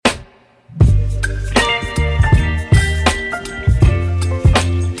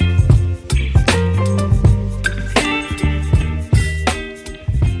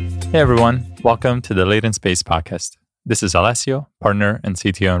Hey everyone, welcome to the Latent Space podcast. This is Alessio, partner and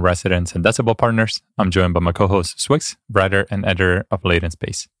CTO in residence and Decibel Partners. I'm joined by my co-host Swix, writer and editor of Latent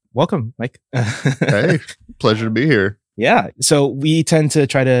Space. Welcome, Mike. Hey, pleasure to be here. Yeah. So we tend to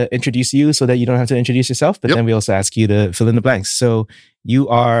try to introduce you so that you don't have to introduce yourself, but then we also ask you to fill in the blanks. So you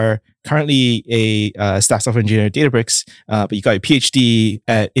are currently a staff software engineer at Databricks, but you got your PhD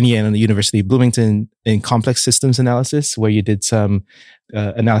at Indiana University of Bloomington in complex systems analysis, where you did some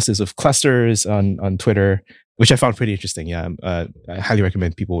analysis of clusters on Twitter, which I found pretty interesting. Yeah, I highly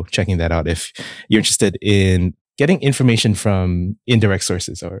recommend people checking that out if you're interested in getting information from indirect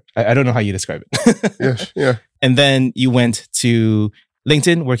sources, or I don't know how you describe it. Yeah. And then you went to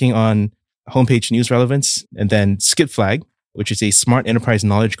LinkedIn working on homepage news relevance, and then SkipFlag, which is a smart enterprise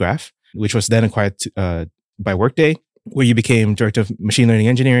knowledge graph, which was then acquired by Workday, where you became director of machine learning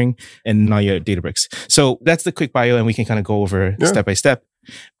engineering, and now you're at Databricks. So that's the quick bio, and we can kind of go over step by step.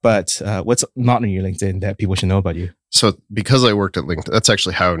 But what's not on your LinkedIn that people should know about you? So because I worked at LinkedIn, that's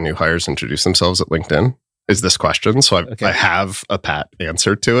actually how new hires introduce themselves at LinkedIn, is this question. So I have a pat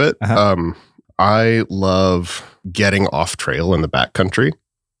answer to it. Uh-huh. I love getting off trail in the backcountry.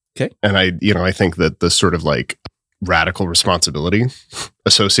 Okay. And I think that the sort of like radical responsibility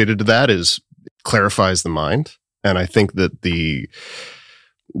associated to that clarifies the mind. And I think that the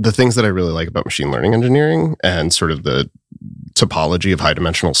things that I really like about machine learning engineering and sort of the topology of high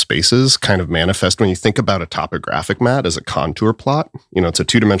dimensional spaces kind of manifest when you think about a topographic map as a contour plot. It's a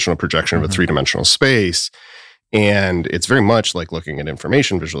two-dimensional projection of a three-dimensional space. And it's very much like looking at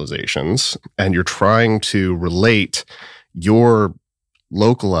information visualizations, and you're trying to relate your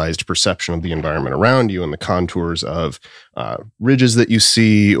localized perception of the environment around you and the contours of ridges that you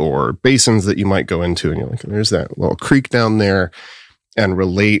see or basins that you might go into. And you're like, there's that little creek down there, and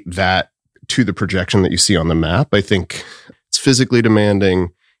relate that to the projection that you see on the map. I think it's physically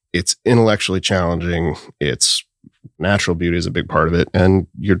demanding. It's intellectually challenging. It's natural beauty is a big part of it. And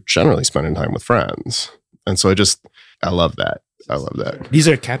you're generally spending time with friends. And so I love that. I love that. These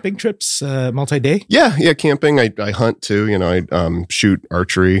are camping trips, multi-day? Yeah, camping. I hunt too. I shoot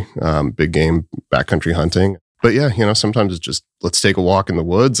archery, big game, backcountry hunting. But yeah, sometimes it's just, let's take a walk in the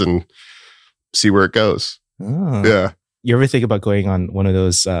woods and see where it goes. Oh. Yeah. You ever think about going on one of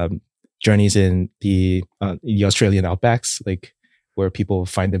those journeys in the Australian outbacks, like where people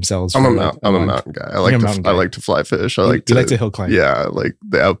find themselves? I'm a mountain guy. I like to fly fish. I like to hill climb. Yeah, like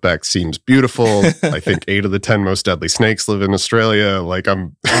the outback seems beautiful. I think 8 of the 10 most deadly snakes live in Australia. Like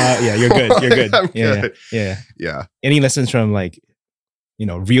I'm. Yeah, you're good. You're good. Yeah. Any lessons from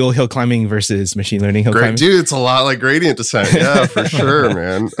real hill climbing versus machine learning hill climbing? Dude, it's a lot like gradient descent. Yeah, for sure,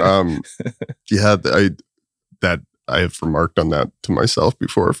 man. I have remarked on that to myself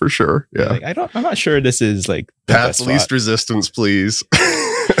before, for sure. Yeah. I'm not sure this is like path least resistance, please.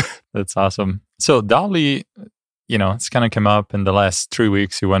 That's awesome. So DALL-E, it's kind of come up in the last 3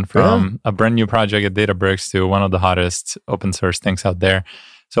 weeks. You went from a brand new project at Databricks to one of the hottest open source things out there.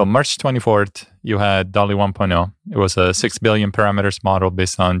 So March 24th, you had DALL-E 1.0. It was a 6 billion parameters model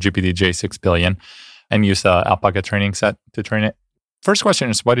based on GPT-J 6 billion, and used an alpaca training set to train it. First question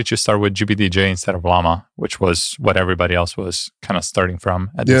is, why did you start with GPT-J instead of Llama, which was what everybody else was kind of starting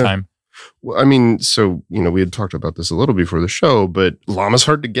from at the time? Well, I mean, so, we had talked about this a little before the show, but Llama's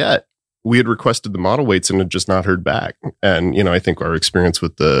hard to get. We had requested the model weights and had just not heard back. And, I think our experience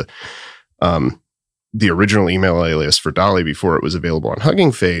with the original email alias for DALL-E before it was available on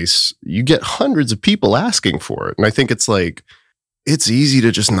Hugging Face, you get hundreds of people asking for it. And I think it's easy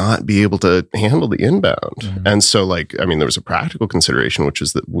to just not be able to handle the inbound. Mm-hmm. And so there was a practical consideration, which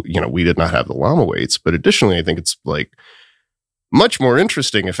is that, we did not have the Llama weights, but additionally, I think it's much more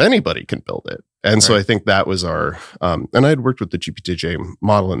interesting if anybody can build it. And so I think that was our, and I had worked with the GPT-J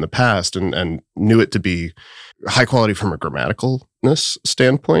model in the past and knew it to be high quality from a grammaticalness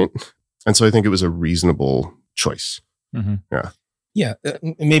standpoint. And so I think it was a reasonable choice. Mm-hmm. Yeah. Yeah,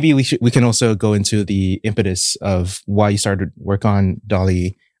 maybe we can also go into the impetus of why you started work on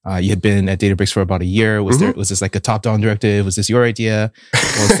DALL-E. You had been at Databricks for about a year. Was this like a top-down directive? Was this your idea?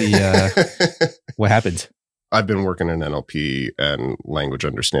 What happened? I've been working in NLP and language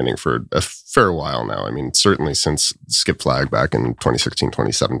understanding for a fair while now. I mean, certainly since SkipFlag back in 2016,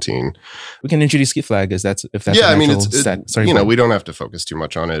 2017. We can introduce SkipFlag if that's we don't have to focus too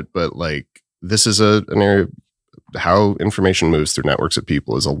much on it, but this is an area. How information moves through networks of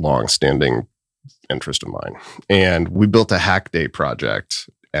people is a long-standing interest of mine. And we built a hack day project,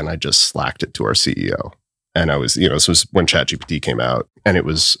 and I just slacked it to our CEO. And I was, this was when ChatGPT came out, and it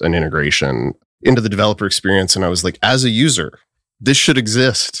was an integration into the developer experience. And I was like, as a user, this should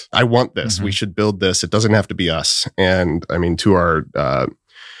exist. I want this. Mm-hmm. We should build this. It doesn't have to be us. And I mean, to our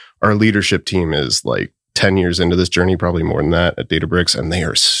our leadership team is like 10 years into this journey, probably more than that at Databricks, and they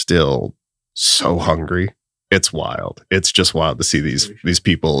are still so hungry. It's wild. It's just wild to see these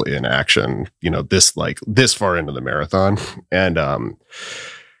people in action, this far into the marathon. And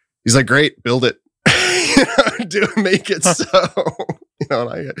he's like, great, build it. Make it so.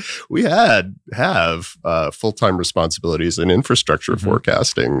 We have full-time responsibilities in infrastructure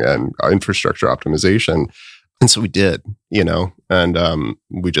forecasting and infrastructure optimization. And so we did, and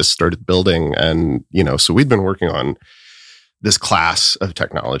we just started building. And, so we'd been working on this class of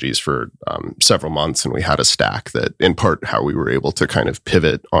technologies for several months, and we had a stack that, in part, how we were able to kind of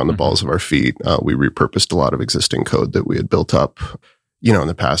pivot on the balls of our feet. We repurposed a lot of existing code that we had built up, in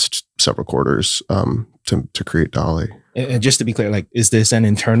the past several quarters to create DALL-E. And just to be clear, like, is this an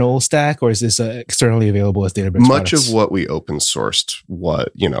internal stack or is this externally available as Databricks Much products? of what we open sourced, that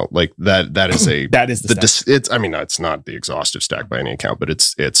is the stack. It's not the exhaustive stack by any account, but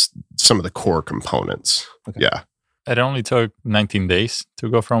it's some of the core components. Okay. Yeah. It only took 19 days to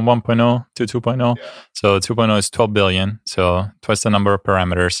go from 1.0 to 2.0. Yeah. So 2.0 is 12 billion. So twice the number of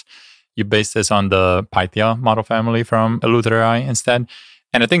parameters. You base this on the Pythia model family from Eleuthera instead.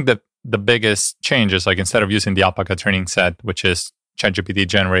 And I think that the biggest change is, like, instead of using the Alpaca training set, which is ChatGPT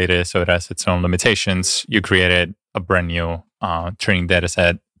generated, so it has its own limitations, you created a brand new training data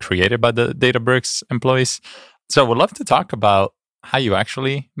set created by the Databricks employees. So I would love to talk about how you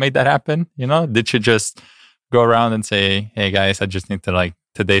actually made that happen. Did you just go around and say, hey guys, I just need to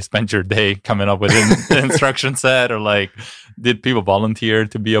today spend your day coming up with the instruction set, or did people volunteer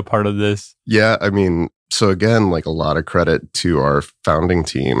to be a part of this? Yeah, so again, a lot of credit to our founding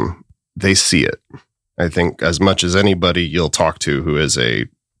team. They see it. I think as much as anybody you'll talk to who is a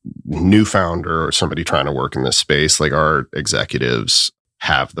new founder or somebody trying to work in this space, our executives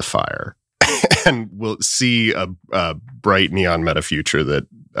have the fire and will see a bright neon meta future that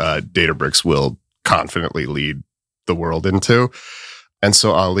Databricks will confidently lead the world into. And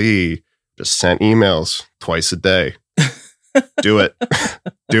so Ali just sent emails twice a day. Do it.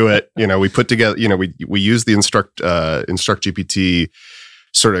 Do it. We put together, we use the Instruct GPT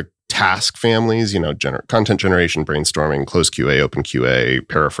sort of task families, content generation, brainstorming, closed QA, open QA,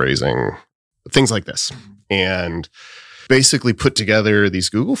 paraphrasing, things like this. And basically put together these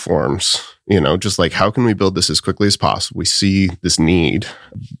Google Forms, just how can we build this as quickly as possible? We see this need.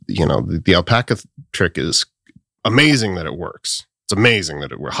 The alpaca trick is amazing that it works. It's amazing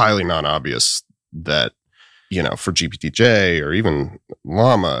that we're highly non-obvious that, for GPTJ or even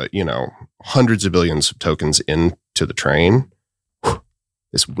Llama, hundreds of billions of tokens into the train,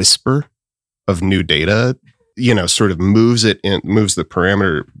 this whisper of new data, sort of moves the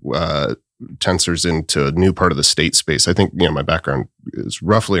parameter tensors into a new part of the state space. I think, my background is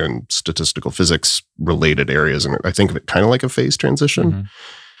roughly in statistical physics related areas. And I think of it kind of like a phase transition,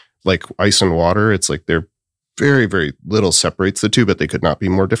 like ice and water. It's there very, very little separates the two, but they could not be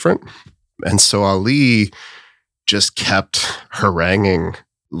more different. And so Ali just kept haranguing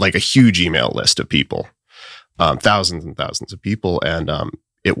a huge email list of people, thousands and thousands of people. And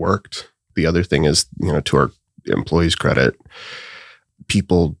it worked. The other thing is, to our employees' credit,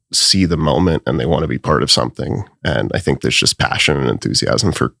 people see the moment and they want to be part of something. And I think there's just passion and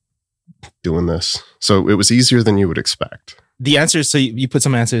enthusiasm for doing this. So it was easier than you would expect. The answers, so you put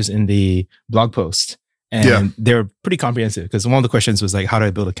some answers in the blog post. And they're pretty comprehensive, because one of the questions was how do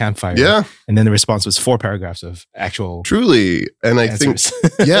I build a campfire? Yeah. And then the response was 4 paragraphs of actual truly. And answers.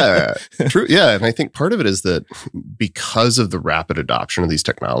 I think, true. Yeah. And I think part of it is that because of the rapid adoption of these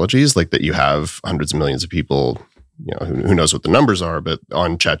technologies, that you have hundreds of millions of people, who knows what the numbers are, but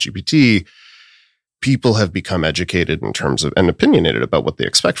on ChatGPT, people have become educated in terms of and opinionated about what they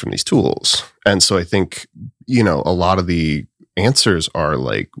expect from these tools. And so I think, a lot of the answers are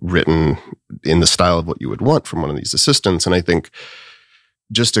written in the style of what you would want from one of these assistants. And I think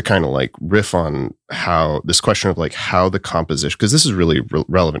just to kind of riff on how this question of how the composition, because this is really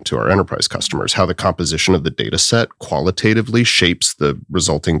relevant to our enterprise customers, how the composition of the data set qualitatively shapes the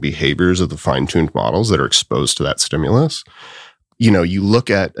resulting behaviors of the fine-tuned models that are exposed to that stimulus. You look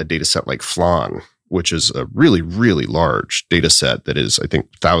at a data set like Flan, which is a really, really large data set that is, I think,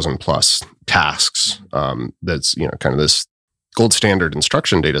 1,000 plus tasks. That's, kind of this gold standard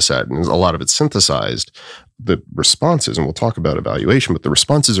instruction data set, and a lot of it's synthesized. The responses, and we'll talk about evaluation, but the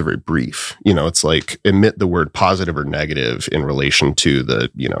responses are very brief. It's emit the word positive or negative in relation to the,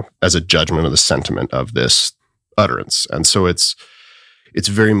 as a judgment of the sentiment of this utterance. And so it's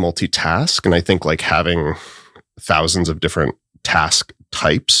very multitask. And I think having thousands of different task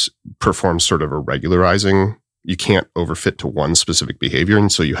types performs sort of a regularizing. You can't overfit to one specific behavior.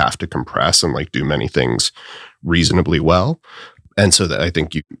 And so you have to compress and do many things reasonably well. And so that I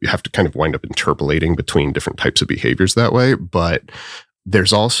think you have to kind of wind up interpolating between different types of behaviors that way. But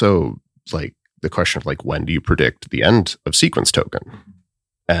there's also like the question of like, when do you predict the end of sequence token?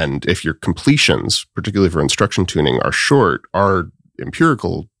 And if your completions, particularly for instruction tuning, are short, our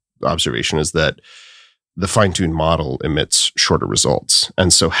empirical observation is that the fine-tuned model emits shorter results.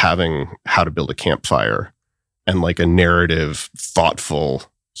 And so having how to build a campfire and like a narrative, thoughtful,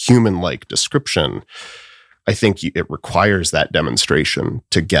 human-like description, I think it requires that demonstration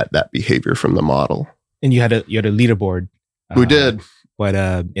to get that behavior from the model. And you had a leaderboard. We did. What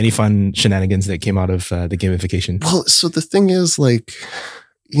any fun shenanigans that came out of the gamification? Well, so the thing is, like,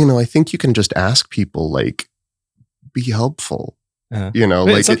 I think you can just ask people, like, be helpful. But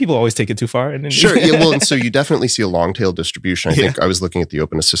like some people always take it too far. And then sure. Yeah. Well, and so you definitely see a long tail distribution. I think I was looking at the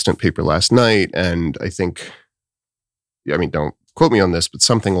Open Assistant paper last night, and I think, don't quote me on this, but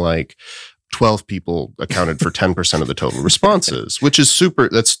something like 12 people accounted for 10% of the total responses, which is super.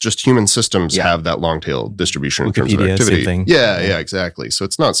 That's just human systems have that long tail distribution in terms of activity. Same thing. Yeah, exactly. So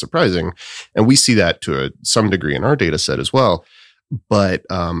it's not surprising. And we see that to some degree in our data set as well, but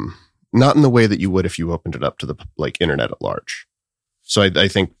not in the way that you would if you opened it up to the like internet at large. So I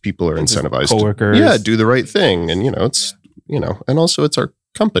think people are incentivized coworkers. to do the right thing. And, it's, and also it's our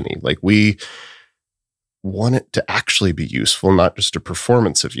company. Like we want it to actually be useful, not just a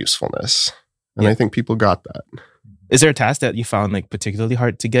performance of usefulness. And I think people got that. Is there a task that you found like particularly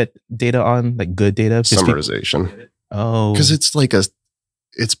hard to get data on, like good data? Summarization. Oh. Because it's like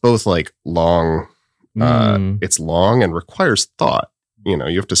it's both like long, it's long and requires thought. You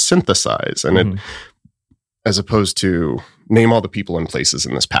have to synthesize and it, as opposed to name all the people and places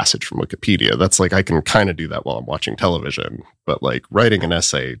in this passage from Wikipedia. That's like, I can kind of do that while I'm watching television, but like writing an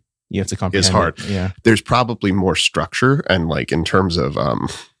essay you have to comprehend is hard. Yeah. There's probably more structure and like in terms of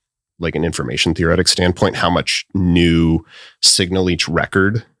like an information theoretic standpoint, how much new signal each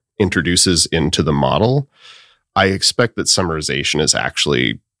record introduces into the model. I expect that summarization is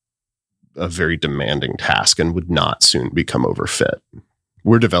actually a very demanding task and would not soon become overfit.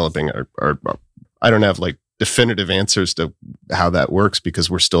 We're developing our I don't have like definitive answers to how that works because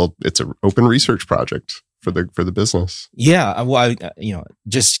it's an open research project for the business. Yeah. Well,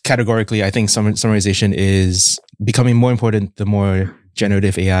 just categorically, I think summarization is becoming more important the more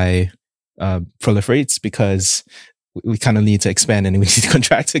generative AI proliferates, because we kind of need to expand and we need to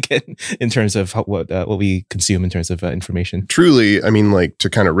contract again in terms of what we consume in terms of information. Truly, like to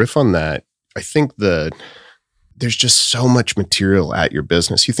kind of riff on that, I think there's just so much material at your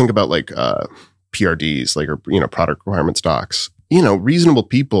business. You think about like PRDs, like, or, product requirements docs, reasonable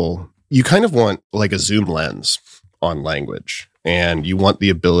people, you kind of want like a zoom lens on language, and you want the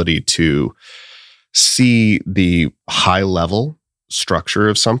ability to see the high level structure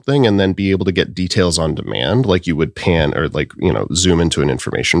of something and then be able to get details on demand, like you would pan or like, zoom into an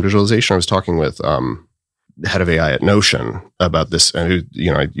information visualization. I was talking with the head of AI at Notion about this, and who,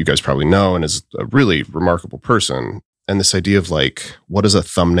 you guys probably know, and is a really remarkable person. And this idea of like, what does a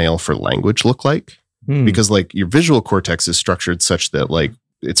thumbnail for language look like? Because like your visual cortex is structured such that like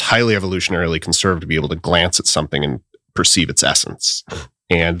it's highly evolutionarily conserved to be able to glance at something and perceive its essence.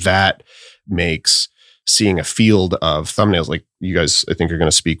 And that makes seeing a field of thumbnails, like you guys, I think, are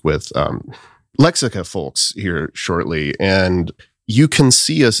going to speak with Lexica folks here shortly. And you can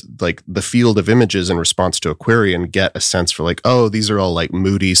see like the field of images in response to a query and get a sense for like, oh, these are all like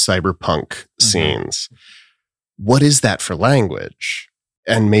moody cyberpunk scenes. What is that for language?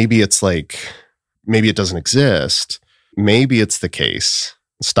 And maybe it's like, maybe it doesn't exist. Maybe it's the case.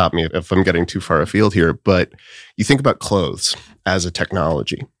 Stop me if I'm getting too far afield here, but you think about clothes as a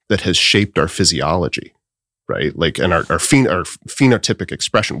technology that has shaped our physiology, right? Like, and our phenotypic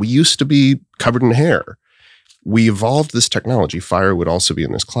expression. We used to be covered in hair. We evolved this technology. Fire would also be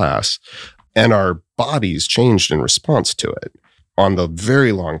in this class, and our bodies changed in response to it. On the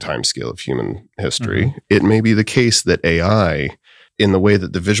very long time scale of human history, it may be the case that AI, in the way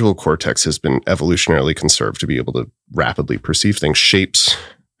that the visual cortex has been evolutionarily conserved to be able to rapidly perceive things, shapes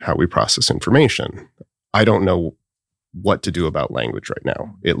how we process information. I don't know what to do about language right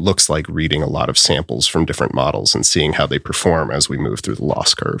now. It looks like reading a lot of samples from different models and seeing how they perform as we move through the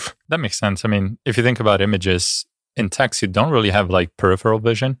loss curve. That makes sense. If you think about images in text, you don't really have like peripheral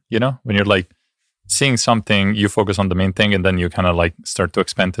vision, when you're like seeing something, you focus on the main thing and then you kind of like start to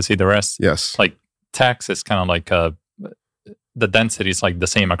expand to see the rest. Yes. Like text is kind of like the density is like the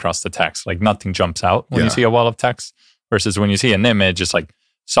same across the text. Like nothing jumps out when you see a wall of text, versus when you see an image, it's like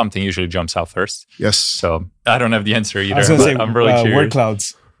something usually jumps out first. Yes. So I don't have the answer either. I was gonna say, I'm really curious. Word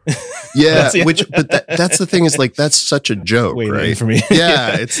clouds. Yeah, that's the thing is like, that's such a joke, Wait, right? for me.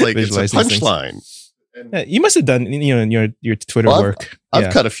 Yeah, it's like, it's a Visualize these punchline. You must have done, in your Twitter work.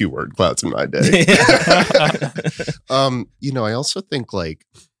 I've cut a few word clouds in my day. I also think like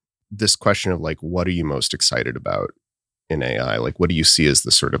this question of like, what are you most excited about in AI? Like, what do you see as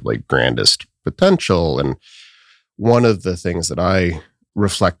the sort of like grandest potential? And one of the things that I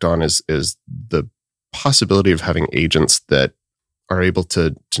reflect on is the possibility of having agents that are able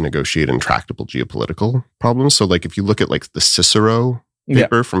to negotiate intractable geopolitical problems. So like if you look at like the Cicero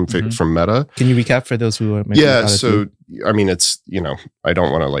paper from Meta. Can you recap for those who are so I mean it's, I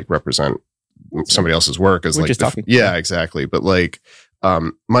don't want to like represent somebody else's work as we're like just talking. Yeah, exactly. But like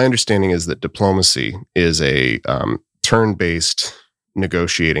my understanding is that diplomacy is a turn-based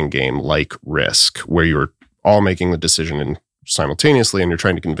negotiating game like Risk, where you're all making the decision simultaneously and you're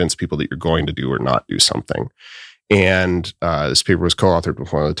trying to convince people that you're going to do or not do something. And this paper was co-authored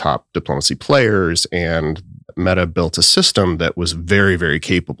with one of the top diplomacy players, and Meta built a system that was very, very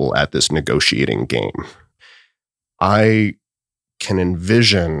capable at this negotiating game. I can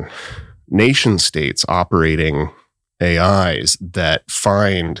envision nation states operating AIs that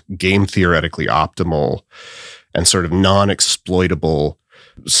find game theoretically optimal and sort of non-exploitable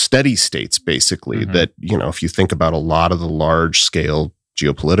steady states, basically, that, if you think about a lot of the large scale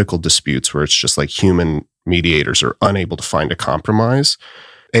geopolitical disputes where it's just like human mediators are unable to find a compromise,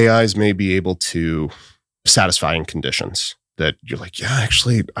 AIs may be able to satisfying conditions that you're like, yeah,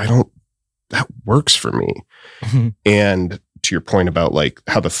 actually, that works for me. And to your point about like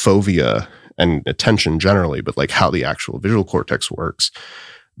how the fovea and attention generally, but like how the actual visual cortex works,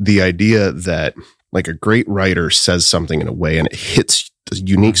 the idea that like a great writer says something in a way and it hits the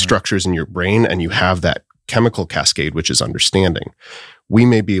unique structures in your brain and you have that chemical cascade, which is understanding. We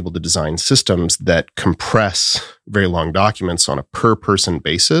may be able to design systems that compress very long documents on a per person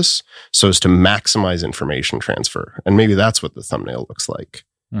basis so as to maximize information transfer. And maybe that's what the thumbnail looks like.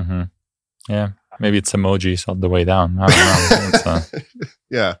 Yeah. Maybe it's emojis all the way down. I don't know.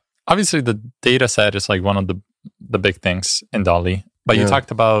 Yeah. Obviously, the data set is like one of the big things in DALL-E. But you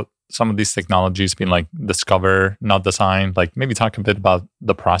talked about some of these technologies being like discover, not design. Like maybe talk a bit about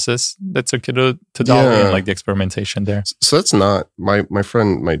the process that took you to DALL-E and like the experimentation there. So that's not my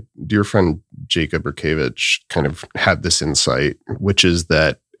dear friend Jacob Urkevich kind of had this insight, which is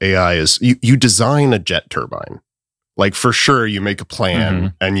that AI is you design a jet turbine. Like for sure you make a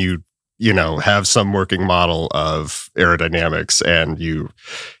plan and you have some working model of aerodynamics and you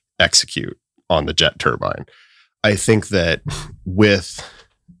execute on the jet turbine. I think that with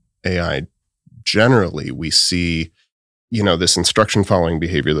AI generally, we see, this instruction following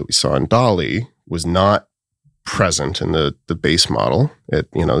behavior that we saw in DALL-E was not present in the base model. It,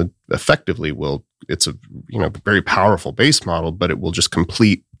 effectively it's a, very powerful base model, but it will just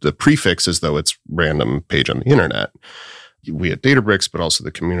complete the prefix as though it's random page on the internet. We at Databricks, but also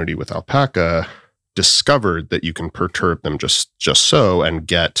the community with Alpaca, discovered that you can perturb them just so and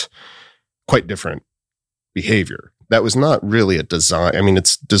get quite different behavior. That was not really a design. I mean,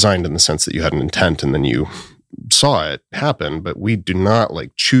 it's designed in the sense that you had an intent and then you saw it happen, but we do not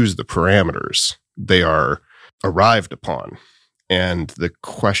like choose the parameters. They are arrived upon. And the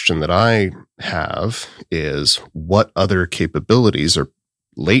question that I have is what other capabilities are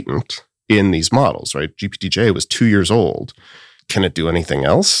latent in these models, right? GPT-J was 2 years old. Can it do anything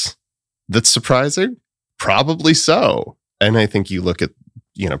else that's surprising? Probably so. And I think you look at,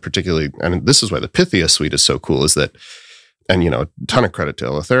 particularly, and this is why the Pythia suite is so cool, is that, and, a ton of credit to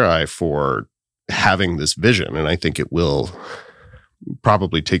Eleftherai for having this vision. And I think it will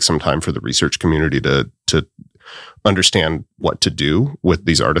probably take some time for the research community to understand what to do with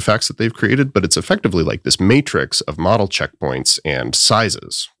these artifacts that they've created. But it's effectively like this matrix of model checkpoints and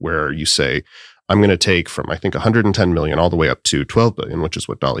sizes where you say, I'm going to take from, I think, 110 million all the way up to 12 billion, which is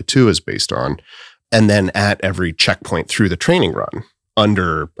what DALL-E 2 is based on. And then at every checkpoint through the training run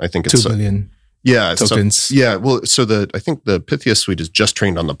under, I think it's 2 billion tokens. So I think the Pythia suite is just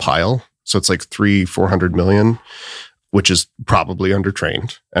trained on the pile. So it's like 400 million, which is probably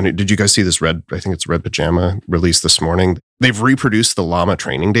undertrained. And did you guys see this I think it's Red Pajama released this morning? They've reproduced the Llama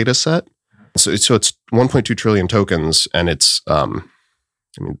training data set. So it's 1.2 trillion tokens, and it's,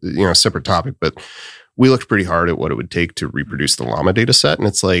 a separate topic, but we looked pretty hard at what it would take to reproduce the Llama data set. And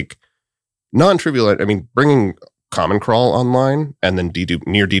it's like non-trivial. I mean, bringing Common Crawl online and then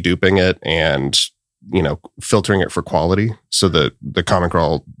near deduping it and, filtering it for quality. So the Common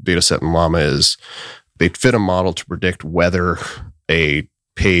Crawl data set in Llama is, they fit a model to predict whether a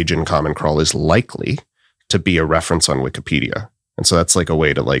page in Common Crawl is likely to be a reference on Wikipedia. And so that's like a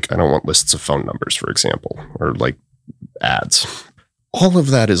way to I don't want lists of phone numbers, for example, or like ads. All of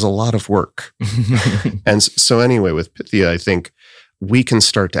that is a lot of work. And so anyway, with Pythia, I think we can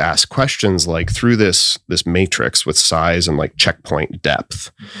start to ask questions like through this matrix with size and like checkpoint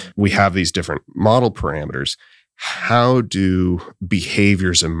depth. We have these different model parameters. How do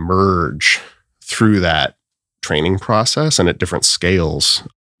behaviors emerge through that training process and at different scales?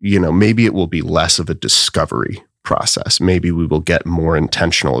 Maybe it will be less of a discovery process. Maybe we will get more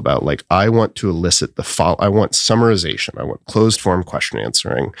intentional about like, I want to elicit I want summarization. I want closed form question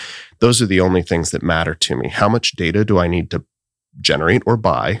answering. Those are the only things that matter to me. How much data do I need to generate or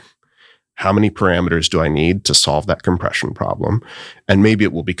buy? How many parameters do I need to solve that compression problem? And maybe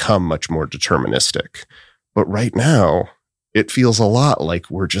it will become much more deterministic. But right now, it feels a lot like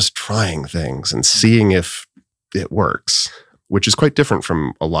we're just trying things and seeing if it works, which is quite different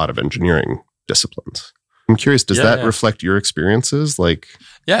from a lot of engineering disciplines. I'm curious, does that reflect your experiences?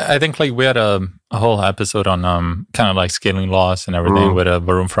 Yeah, I think like we had a whole episode on kind of like scaling laws and everything with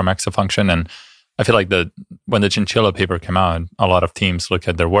Varun from Exafunction. And I feel like when the Chinchilla paper came out, a lot of teams looked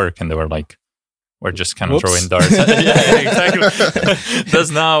at their work and they were like, we're just kind of throwing darts. Yeah, exactly. That's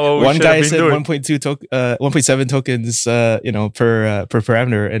not what we One guy said doing. 1.7 tokens, per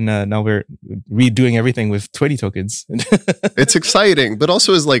parameter, and now we're redoing everything with 20 tokens. It's exciting, but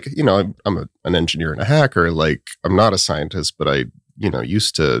also is like, I'm an engineer and a hacker. Like, I'm not a scientist, but I,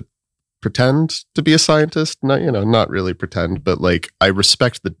 used to pretend to be a scientist. Not really pretend, but like I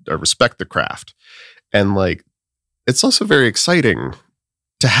respect the craft, and like it's also very exciting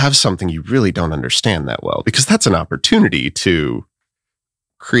to have something you really don't understand that well, because that's an opportunity to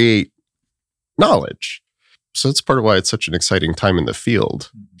create knowledge. So that's part of why it's such an exciting time in the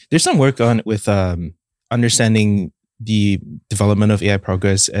field. There's some work on with understanding the development of AI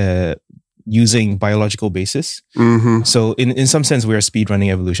progress using biological basis. Mm-hmm. So in some sense, we're speed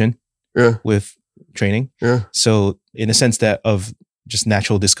running evolution with training. Yeah. So in a sense that of just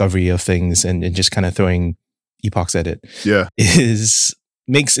natural discovery of things and just kind of throwing epochs at it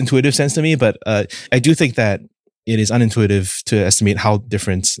makes intuitive sense to me, but I do think that it is unintuitive to estimate how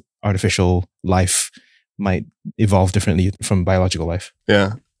different artificial life might evolve differently from biological life.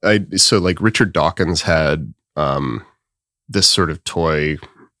 Yeah. So like Richard Dawkins had this sort of toy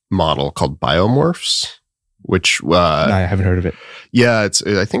model called biomorphs, which I haven't heard of it. Yeah,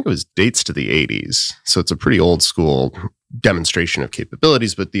 I think it dates to the 80s. So it's a pretty old school demonstration of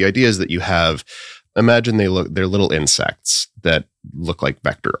capabilities, but the idea is that you have, imagine they're little insects that look like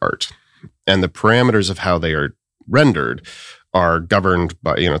vector art. And the parameters of how they are rendered are governed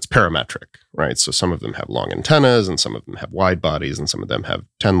by, it's parametric, right? So some of them have long antennas and some of them have wide bodies and some of them have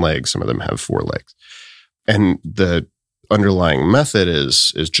 10 legs, some of them have 4 legs. And the underlying method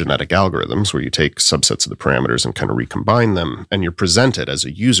is genetic algorithms, where you take subsets of the parameters and kind of recombine them, and you're presented as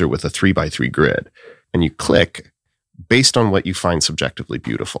a user with a 3x3 grid, and you click based on what you find subjectively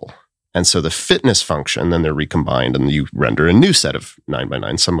beautiful. And so the fitness function, then they're recombined and you render a new set of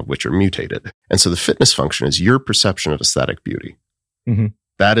 9x9, some of which are mutated. And so the fitness function is your perception of aesthetic beauty. Mm-hmm.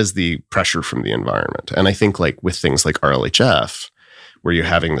 That is the pressure from the environment. And I think like with things like RLHF, where you're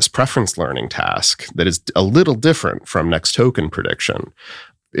having this preference learning task that is a little different from next token prediction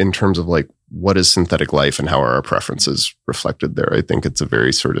in terms of like, what is synthetic life and how are our preferences reflected there? I think it's a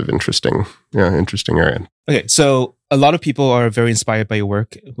very sort of interesting area. Okay, so a lot of people are very inspired by your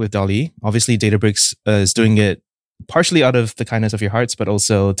work with DALL-E. Obviously, Databricks is doing it partially out of the kindness of your hearts, but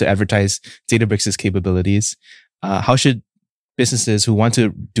also to advertise Databricks' capabilities. How should businesses who want to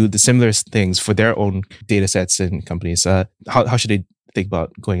do the similar things for their own data sets and companies, how should they think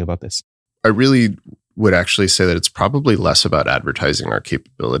about going about this? I really would actually say that it's probably less about advertising our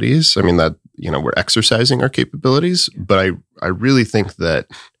capabilities. I mean, that, we're exercising our capabilities, but I really think that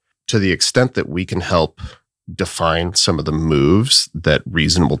to the extent that we can help define some of the moves that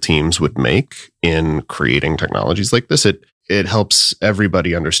reasonable teams would make in creating technologies like this, it helps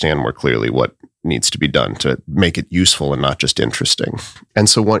everybody understand more clearly what needs to be done to make it useful and not just interesting. And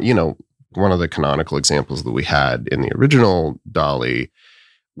so one of the canonical examples that we had in the original DALL-E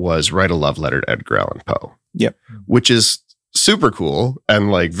was write a love letter to Edgar Allan Poe. Yep. Which is super cool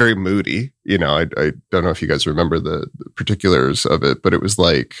and like very moody. I don't know if you guys remember the particulars of it, but it was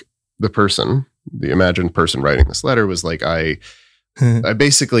like the imagined person writing this letter was like, I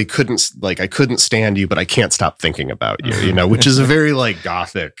basically couldn't stand you, but I can't stop thinking about you, which is a very like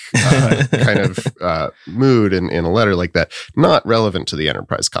gothic kind of mood in a letter like that, not relevant to the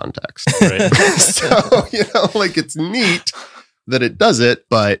enterprise context. Right. So, like it's neat that it does it,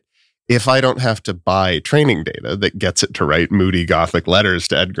 but if I don't have to buy training data that gets it to write moody gothic letters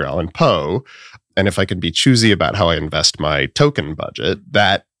to Edgar Allan Poe, and if I can be choosy about how I invest my token budget,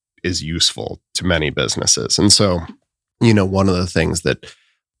 that is useful to many businesses. And so, one of the things that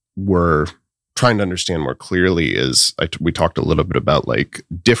we're trying to understand more clearly is we talked a little bit about like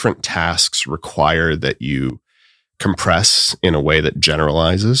different tasks require that you compress in a way that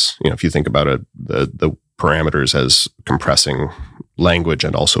generalizes. If you think about the parameters as compressing language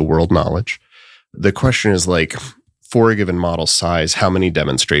and also world knowledge, the question is like, for a given model size, how many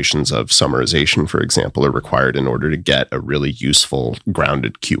demonstrations of summarization, for example, are required in order to get a really useful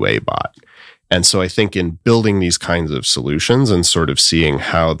grounded QA bot? And so I think in building these kinds of solutions and sort of seeing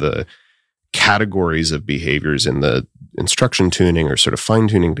how the categories of behaviors in the instruction tuning or sort of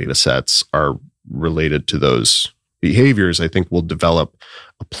fine-tuning data sets are related to those behaviors, I think we'll develop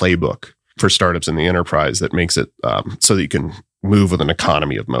a playbook for startups in the enterprise that makes it so that you can move with an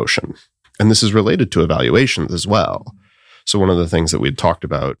economy of motion. And this is related to evaluations as well. So one of the things that we had talked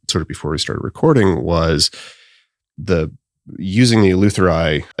about sort of before we started recording was using the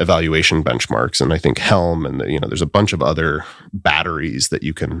Eleutheri evaluation benchmarks. And I think Helm and there's a bunch of other batteries that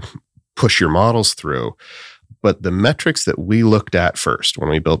you can push your models through. But the metrics that we looked at first when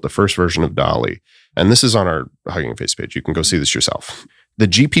we built the first version of DALL-E, and this is on our Hugging Face page, you can go see this yourself. The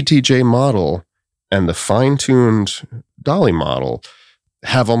GPTJ model and the fine-tuned DALL-E model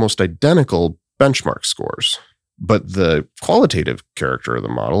have almost identical benchmark scores, but the qualitative character of the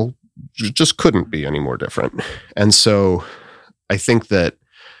model just couldn't be any more different. And so I think that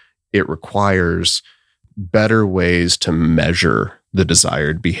it requires better ways to measure the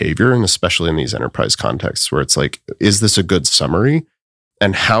desired behavior, and especially in these enterprise contexts where it's like, is this a good summary?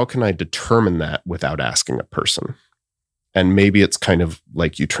 And how can I determine that without asking a person? And maybe it's kind of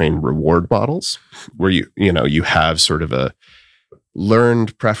like you train reward models where you have sort of a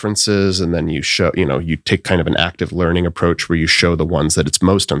learned preferences, and then you take kind of an active learning approach where you show the ones that it's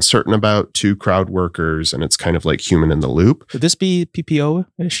most uncertain about to crowd workers, and it's kind of like human in the loop. Would this be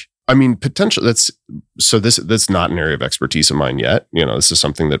PPO-ish? I mean, potentially that's not an area of expertise of mine yet. This is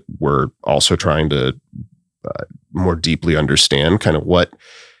something that we're also trying to more deeply understand kind of what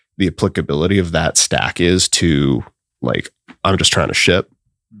the applicability of that stack is to, like, I'm just trying to ship.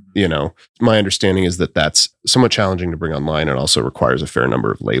 My understanding is that that's somewhat challenging to bring online and also requires a fair number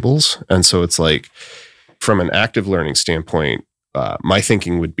of labels. And so it's like, from an active learning standpoint, my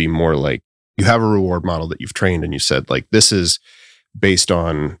thinking would be more like, you have a reward model that you've trained and you said, like, this is based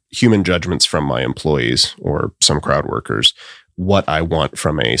on human judgments from my employees or some crowd workers, what I want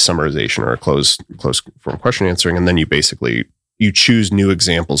from a summarization or a closed form question answering. And then you choose new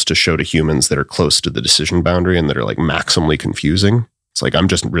examples to show to humans that are close to the decision boundary and that are like maximally confusing. It's like, I'm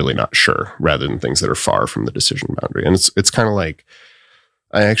just really not sure, rather than things that are far from the decision boundary. And it's kind of like,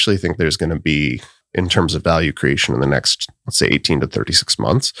 I actually think there's going to be, in terms of value creation in the next, let's say 18 to 36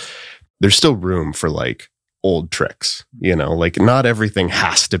 months, there's still room for like old tricks, like not everything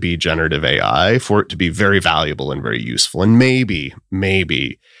has to be generative AI for it to be very valuable and very useful. And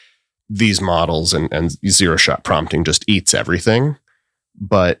maybe these models and zero shot prompting just eats everything.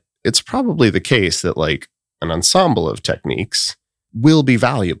 But it's probably the case that like an ensemble of techniques will be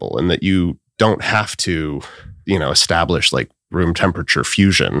valuable, and that you don't have to, establish like room temperature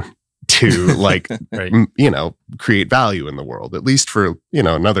fusion to like, right. Create value in the world, at least for,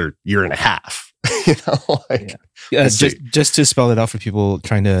 another year and a half, just to spell it out for people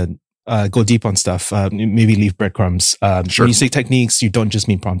trying to go deep on stuff, maybe leave breadcrumbs. Sure. When you say techniques, you don't just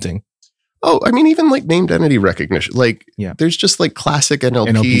mean prompting. Oh, I mean, even like named entity recognition, like there's just like classic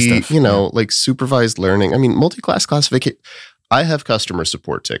NLP stuff, like supervised learning. I mean, multi-class classification. I have customer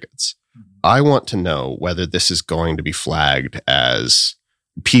support tickets. I want to know whether this is going to be flagged as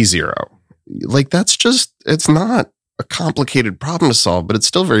P0. Like, it's not a complicated problem to solve, but it's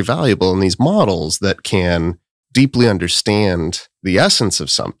still very valuable in these models that can deeply understand the essence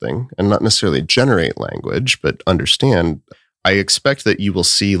of something and not necessarily generate language, but understand. I expect that you will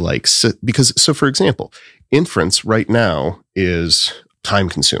see so for example, inference right now is time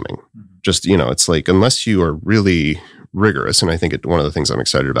consuming. Just, it's like, unless you are really rigorous. And I think one of the things I'm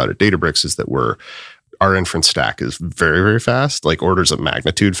excited about at Databricks is that our inference stack is very, very fast, like orders of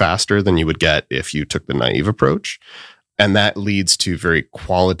magnitude faster than you would get if you took the naive approach. And that leads to very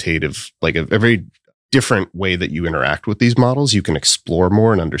qualitative, like a very different way that you interact with these models. You can explore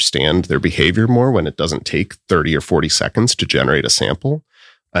more and understand their behavior more when it doesn't take 30 or 40 seconds to generate a sample.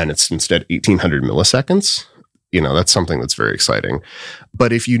 And it's instead 1800 milliseconds. That's something that's very exciting.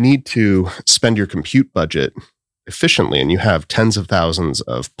 But if you need to spend your compute budget efficiently and you have tens of thousands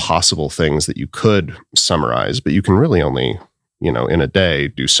of possible things that you could summarize, but you can really only, in a day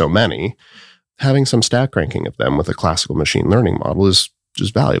do so many, having some stack ranking of them with a classical machine learning model is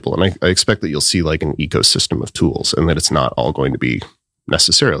just valuable. And I expect that you'll see like an ecosystem of tools, and that it's not all going to be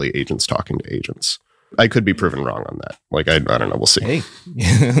necessarily agents talking to agents. I could be proven wrong on that. Like, I don't know. We'll see.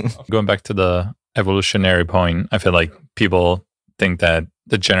 Hey. Going back to the evolutionary point, I feel like people think that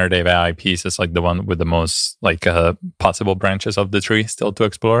the generative AI piece is like the one with the most like possible branches of the tree still to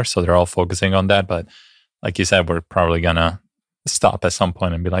explore. So they're all focusing on that. But like you said, we're probably going to stop at some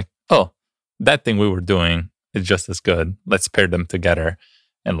point and be like, oh, that thing we were doing is just as good. Let's pair them together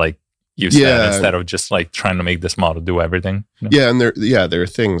and like use that instead of just like trying to make this model do everything. You know? Yeah. And there are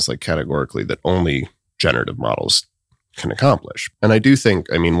things like categorically that only generative models can accomplish. And I do think,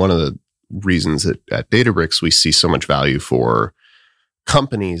 I mean, one of the reasons that at Databricks we see so much value for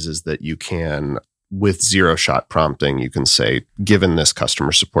companies is that you can, with zero-shot prompting, you can say, given this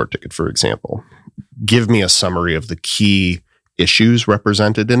customer support ticket, for example, give me a summary of the key issues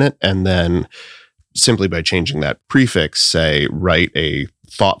represented in it, and then simply by changing that prefix, say, write a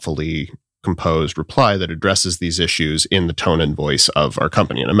thoughtfully composed reply that addresses these issues in the tone and voice of our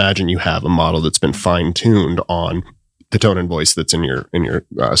company. And imagine you have a model that's been fine-tuned on the tone and voice that's in your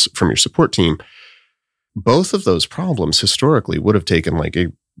from your support team. Both of those problems historically would have taken like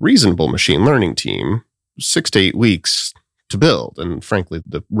a reasonable machine learning team 6 to 8 weeks to build. And frankly,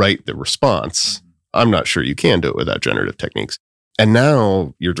 the response, I'm not sure you can do it without generative techniques. And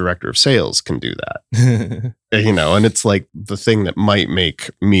now your director of sales can do that. And it's like the thing that might make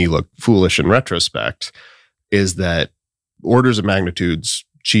me look foolish in retrospect is that orders of magnitudes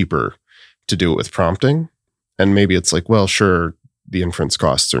cheaper to do it with prompting. And maybe it's like, well, sure, the inference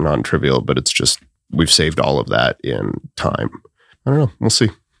costs are non-trivial, but it's just, we've saved all of that in time. I don't know. We'll see.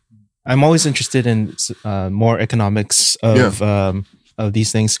 I'm always interested in more economics of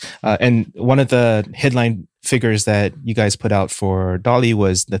these things. And one of the headline figures that you guys put out for DALL-E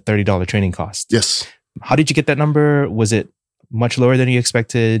was the $30 training cost. Yes. How did you get that number? Was it much lower than you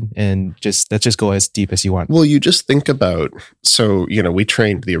expected? And let's just go as deep as you want. Well, you just think about, so, we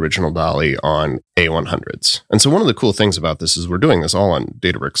trained the original DALL-E on A100s. And so one of the cool things about this is we're doing this all on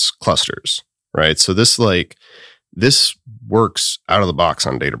Databricks clusters, right? So this works out of the box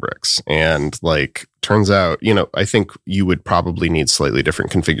on Databricks. And turns out, I think you would probably need slightly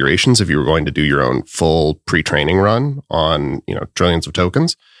different configurations if you were going to do your own full pre-training run on, trillions of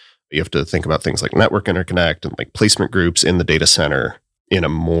tokens. You have to think about things like network interconnect and like placement groups in the data center in a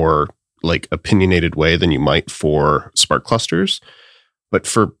more opinionated way than you might for Spark clusters. But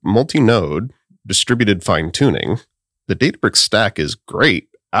for multi-node distributed fine-tuning, the Databricks stack is great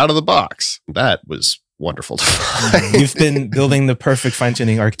out of the box. That was wonderful to find. You've been building the perfect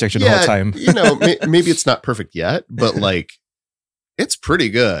fine-tuning architecture the whole time. Maybe it's not perfect yet, but it's pretty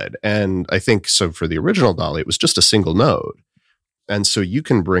good. And I think so for the original DALL-E, it was just a single node. And so you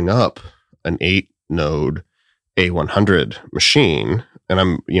can bring up an 8-node A100 machine. And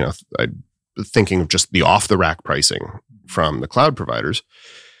I'm thinking of just the off-the-rack pricing from the cloud providers.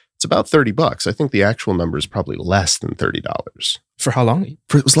 It's about $30. I think the actual number is probably less than $30. For how long?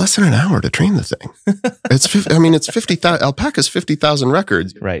 It was less than an hour to train the thing. It's 50,000. Alpaca's 50,000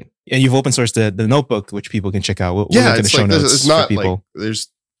 records. Right. And you've open sourced the notebook, which people can check out. We'll link in the show notes. It's not for people. There's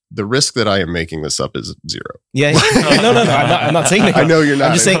the risk that I am making this up is zero. Yeah. No. I'm not saying that. I know you're not.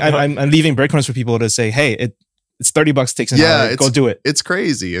 I'm just saying I'm leaving breadcrumbs for people to say, hey, it's $30, takes an hour. Go do it. It's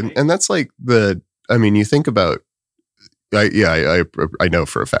crazy. And that's you think about, I know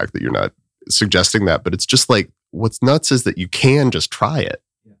for a fact that you're not suggesting that, but it's just what's nuts is that you can just try it.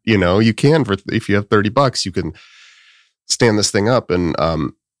 Yeah. You can, if you have $30, you can stand this thing up and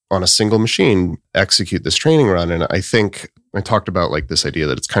on a single machine, execute this training run. And I think I talked about this idea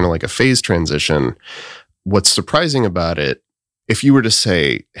that it's kind of like a phase transition. What's surprising about it, if you were to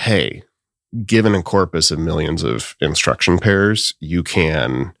say, hey, given a corpus of millions of instruction pairs, you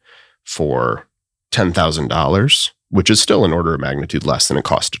can, for $10,000, which is still an order of magnitude less than it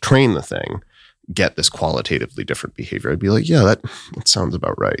costs to train the thing, get this qualitatively different behavior. I'd be like, yeah, that sounds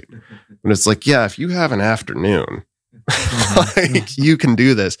about right. And it's if you have an afternoon, you can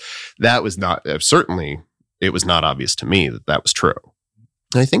do this. That was not, certainly, it was not obvious to me that was true.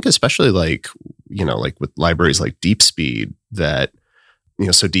 And I think especially with libraries like DeepSpeed that,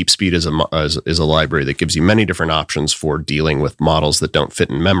 so DeepSpeed is a library that gives you many different options for dealing with models that don't fit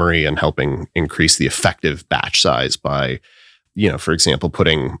in memory and helping increase the effective batch size by, for example,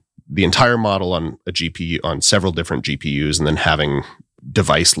 putting the entire model on a GPU, on several different GPUs, and then having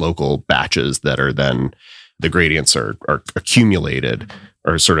device local batches that are then the gradients are accumulated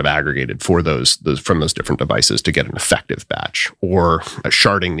or sort of aggregated for those from those different devices to get an effective batch, or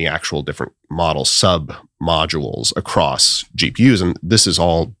sharding the actual different model sub modules across GPUs. And this is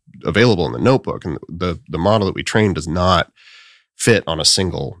all available in the notebook. And the model that we trained does not fit on a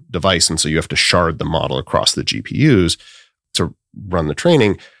single device. And so you have to shard the model across the GPUs to run the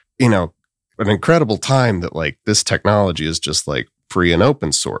training. an incredible time that like this technology is just like free and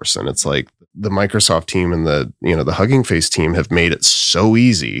open source. And it's like the Microsoft team and the Hugging Face team have made it so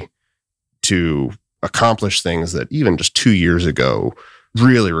easy to accomplish things that even just 2 years ago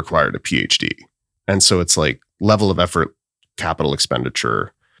really required a PhD. And so it's like level of effort, capital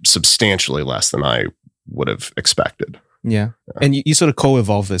expenditure, substantially less than I would have expected. Yeah. And you sort of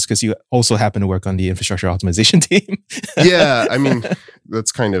co-evolve this because you also happen to work on the infrastructure optimization team. Yeah. I mean,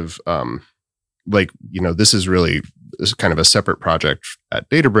 that's kind of like, this is kind of a separate project at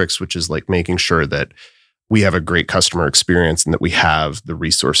Databricks, which is like making sure that we have a great customer experience and that we have the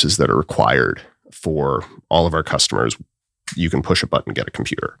resources that are required for all of our customers. You can push a button, get a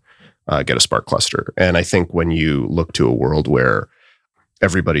computer, get a Spark cluster. And I think when you look to a world where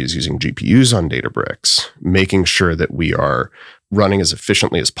everybody is using GPUs on Databricks, making sure that we are running as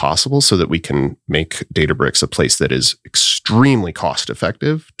efficiently as possible so that we can make Databricks a place that is extremely cost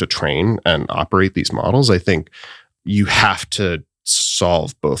effective to train and operate these models, I think you have to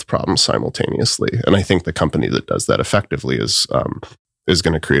solve both problems simultaneously. And I think the company that does that effectively is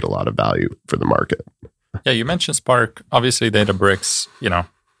going to create a lot of value for the market. Yeah, you mentioned Spark. Obviously, Databricks,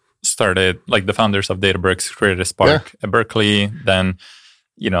 started, like the founders of Databricks created Spark at Berkeley. Then,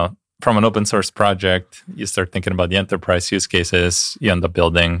 from an open source project, you start thinking about the enterprise use cases. You end up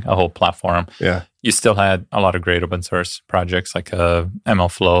building a whole platform. Yeah. You still had a lot of great open source projects like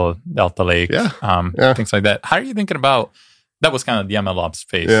MLflow, Delta Lake, things like that. How are you thinking about, that was kind of the MLOps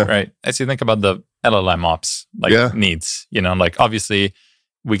phase, right? As you think about the LLM ops needs, like obviously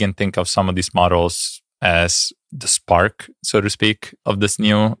we can think of some of these models as the spark, so to speak, of this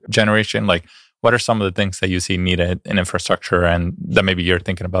new generation. Like, what are some of the things that you see needed in infrastructure and that maybe you're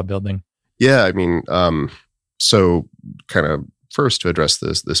thinking about building? Yeah, I mean, so kind of first to address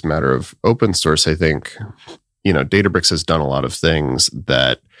this matter of open source, I think, Databricks has done a lot of things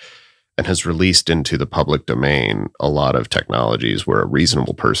and has released into the public domain a lot of technologies where a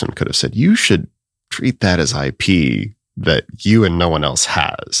reasonable person could have said, you should treat that as IP that you and no one else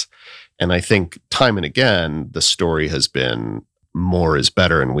has. And I think time and again, the story has been more is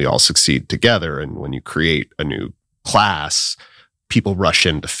better and we all succeed together. And when you create a new class, people rush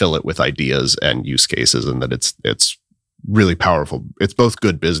in to fill it with ideas and use cases, and that it's really powerful. It's both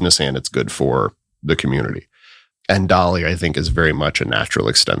good business and it's good for the community. And DALL-E, I think, is very much a natural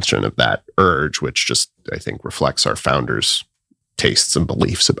extension of that urge, which just, I think, reflects our founders' tastes and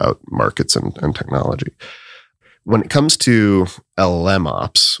beliefs about markets and technology. When it comes to LLM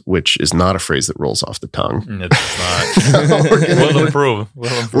ops, which is not a phrase that rolls off the tongue. It's not. We'll improve.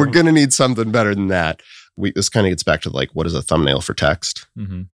 We're going to need something better than that. This kind of gets back to like, what is a thumbnail for text?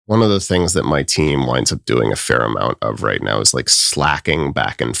 Mm-hmm. One of the things that my team winds up doing a fair amount of right now is like slacking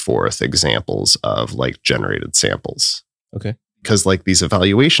back and forth examples of like generated samples. Okay. Because like these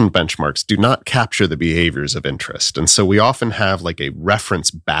evaluation benchmarks do not capture the behaviors of interest. And so we often have like a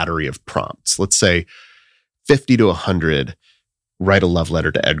reference battery of prompts. Let's say 50 to 100, write a love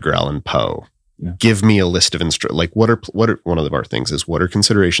letter to Edgar Allan Poe. Yeah. Give me a list of like what are one of our things is what are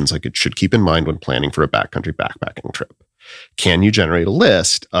considerations like it should keep in mind when planning for a backcountry backpacking trip? Can you generate a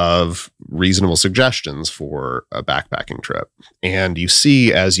list of reasonable suggestions for a backpacking trip? And you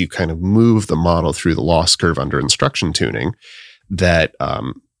see as you kind of move the model through the loss curve under instruction tuning that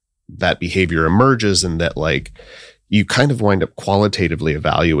that behavior emerges, and that like you kind of wind up qualitatively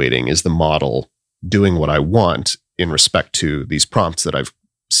evaluating, is the model doing what I want in respect to these prompts that I've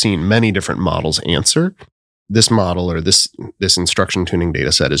seen many different models answer. This model or this instruction tuning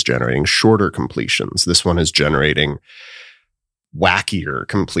data set is generating shorter completions. This one is generating wackier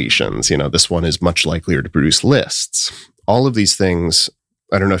completions. This one is much likelier to produce lists. All of these things,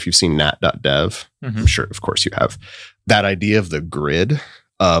 I don't know if you've seen nat.dev. Mm-hmm. I'm sure, of course you have. That idea of the grid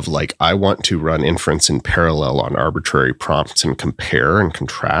of like, I want to run inference in parallel on arbitrary prompts and compare and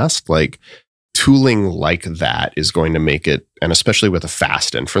contrast, like tooling like that is going to make it, and especially with a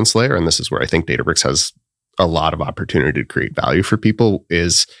fast inference layer, and this is where I think Databricks has a lot of opportunity to create value for people,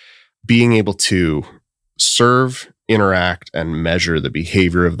 is being able to serve, interact, and measure the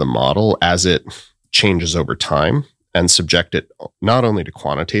behavior of the model as it changes over time and subject it not only to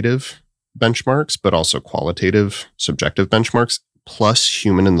quantitative benchmarks, but also qualitative, subjective benchmarks, plus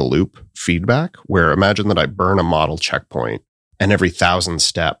human in the loop feedback, where imagine that I burn a model checkpoint and every 1,000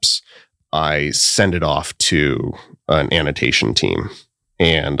 steps, I send it off to an annotation team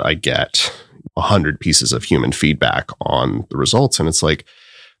and I get 100 pieces of human feedback on the results. And it's like,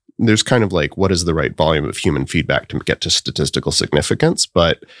 there's kind of like, what is the right volume of human feedback to get to statistical significance?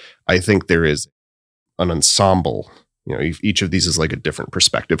 But I think there is an ensemble, each of these is like a different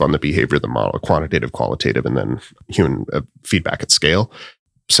perspective on the behavior of the model, quantitative, qualitative, and then human feedback at scale.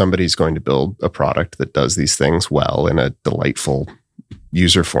 somebody's going to build a product that does these things well in a delightful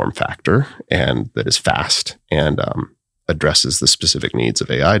user form factor and that is fast and addresses the specific needs of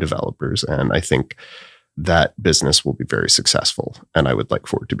AI developers. And I think that business will be very successful. And I would like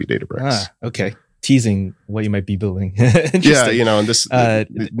for it to be Databricks. Okay. Teasing what you might be building. Yeah, and this,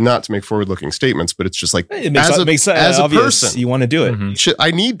 not to make forward-looking statements, but it's just like, it makes as a obvious person, you want to do it. Mm-hmm.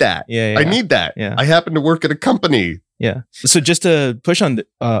 I need that. Yeah. I need that. Yeah. I happen to work at a company. Yeah. So just to push on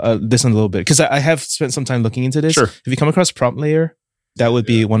this one a little bit, because I have spent some time looking into this. Sure. If you come across Prompt Layer, that would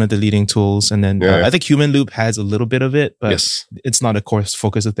be one of the leading tools. And then I think Human Loop has a little bit of it, but it's not a core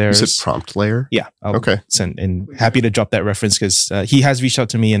focus of theirs. Is it Prompt Layer? Yeah. Okay. And happy to drop that reference because he has reached out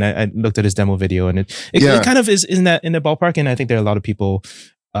to me and I looked at his demo video and it kind of is in the ballpark. And I think there are a lot of people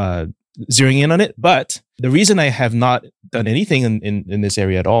zeroing in on it. But the reason I have not done anything in this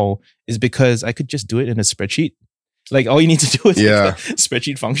area at all is because I could just do it in a spreadsheet. Like all you need to do is a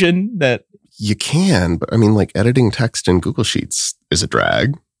spreadsheet function that you can, but I mean, like editing text in Google Sheets is a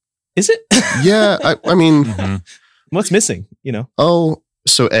drag. Is it? Yeah. I mean, what's missing, Oh,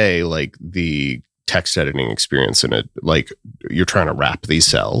 so like the text editing experience in it, like you're trying to wrap these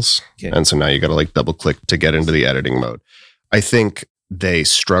cells. Okay. And so now you got to like double click to get into the editing mode. I think they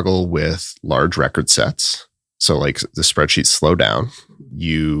struggle with large record sets. So like the spreadsheets slow down.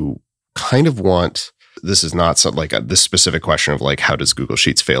 You kind of want, this is not so like this specific question of like, how does Google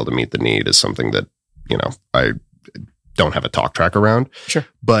Sheets fail to meet the need is something that, I don't have a talk track around. Sure.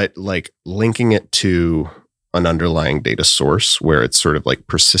 But like linking it to an underlying data source where it's sort of like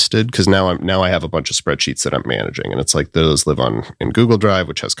persisted, because now I have a bunch of spreadsheets that I'm managing and it's like those live in Google Drive,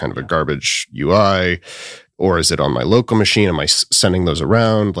 which has kind of a garbage UI. Or is it on my local machine? Am I sending those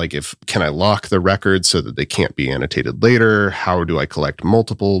around? Like can I lock the records so that they can't be annotated later? How do I collect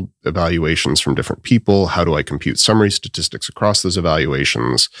multiple evaluations from different people? How do I compute summary statistics across those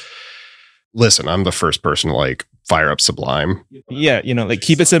evaluations? Listen, I'm the first person to like fire up Sublime. Yeah, like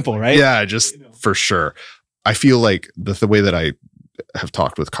keep it simple, right? Yeah, just for sure. I feel like the way that I have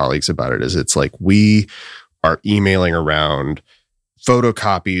talked with colleagues about it is it's like we are emailing around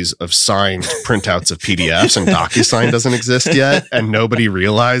photocopies of signed printouts of PDFs and DocuSign doesn't exist yet. And nobody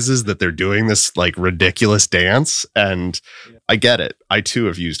realizes that they're doing this like ridiculous dance. And I get it. I too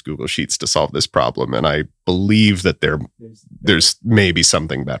have used Google Sheets to solve this problem. And I believe that there's maybe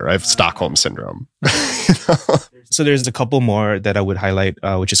something better. I have Stockholm syndrome. So there's a couple more that I would highlight,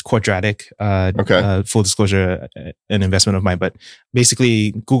 which is Quadratic. Full disclosure, an investment of mine, but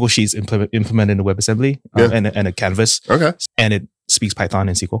basically Google Sheets implemented a WebAssembly and a Canvas. Okay. And it speaks Python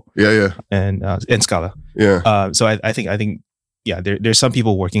and SQL. Yeah. And Scala. Yeah. So I think there's some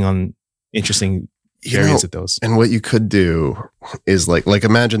people working on interesting variants of those. And what you could do is like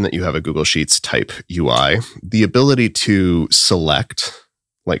imagine that you have a Google Sheets type UI, the ability to select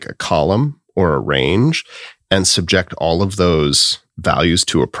like a column or a range and subject all of those values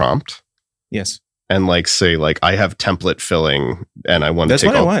to a prompt. Yes. And like say like I have template filling and I want to take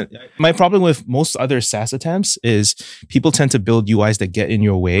what I want. My problem with most other SaaS attempts is people tend to build UIs that get in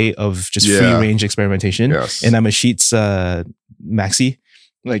your way of just free range experimentation. Yes. And I'm a Sheets maxi.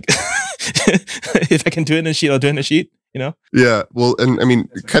 Like if I can do it in a sheet, I'll do it in a sheet, Yeah. Well, and I mean,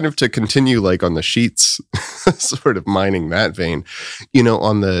 kind of to continue like on the Sheets, sort of mining that vein,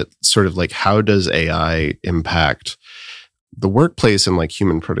 on the sort of like how does AI impact the workplace and like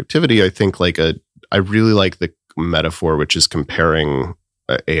human productivity? I think I really like the metaphor, which is comparing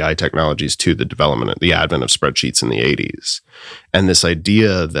AI technologies to the advent of spreadsheets in the 80s. And this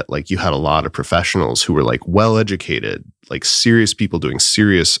idea that like you had a lot of professionals who were like well-educated, like serious people doing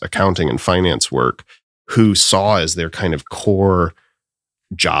serious accounting and finance work who saw as their kind of core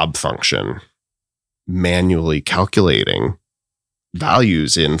job function manually calculating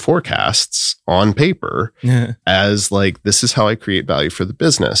values in forecasts on paper as like, this is how I create value for the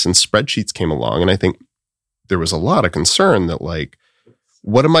business. And spreadsheets came along. And I think there was a lot of concern that like,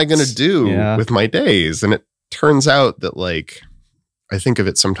 what am I going to do with my days? And it turns out that like, I think of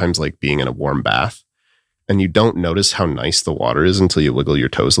it sometimes like being in a warm bath and you don't notice how nice the water is until you wiggle your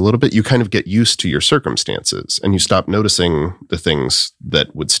toes a little bit. You kind of get used to your circumstances and you stop noticing the things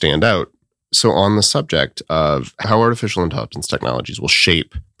that would stand out. So on the subject of how artificial intelligence technologies will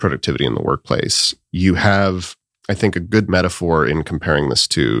shape productivity in the workplace, you have, I think, a good metaphor in comparing this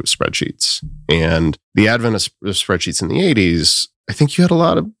to spreadsheets. And the advent of spreadsheets in the 80s, I think you had a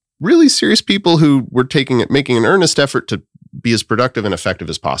lot of really serious people who were making an earnest effort to be as productive and effective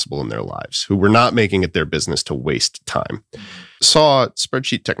as possible in their lives, who were not making it their business to waste time. Saw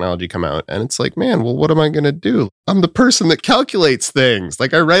spreadsheet technology come out and it's like, man, well, what am I going to do? I'm the person that calculates things.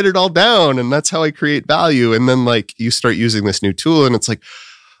 Like I write it all down and that's how I create value. And then like you start using this new tool and it's like,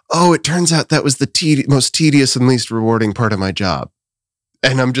 oh, it turns out that was the most tedious and least rewarding part of my job.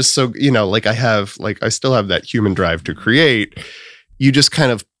 And I'm just so, like I still have that human drive to create. You just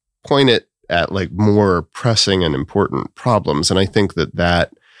kind of point it at like more pressing and important problems. And I think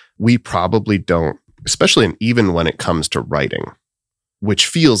that we probably don't, especially even when it comes to writing, which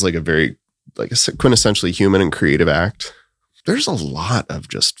feels like a very, like a quintessentially human and creative act. There's a lot of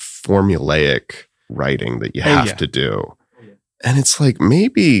just formulaic writing that you have to do. And it's like,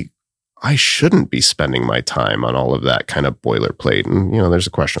 maybe I shouldn't be spending my time on all of that kind of boilerplate. And, there's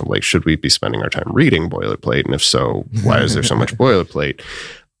a question of like, should we be spending our time reading boilerplate? And if so, why is there so much boilerplate?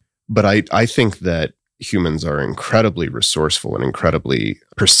 But I think that humans are incredibly resourceful and incredibly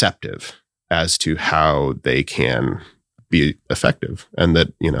perceptive as to how they can be effective. And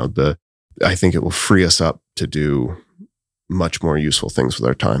that, I think it will free us up to do much more useful things with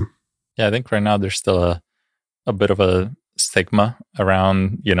our time. Yeah, I think right now there's still a bit of a stigma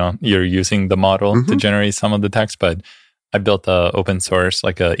around, you're using the model to generate some of the text, but I built a open source,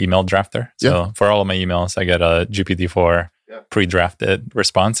 like a email drafter. So for all of my emails, I get a GPT-4 pre-drafted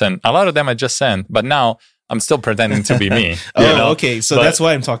response. And a lot of them I just sent, but now I'm still pretending to be me. Okay. So that's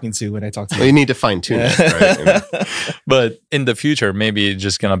why I'm talking to when I talk to you. Well, you need to fine tune it, right? But in the future, maybe it's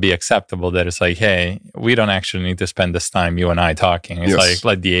just going to be acceptable that it's like, hey, we don't actually need to spend this time, you and I talking. It's like,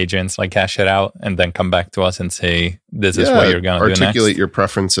 let the agents like cash it out and then come back to us and say, this is what you're going to do next. Articulate your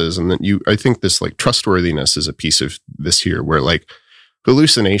preferences. And then I think this like trustworthiness is a piece of this here where like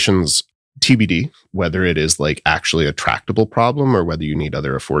hallucinations, TBD, whether it is like actually a tractable problem or whether you need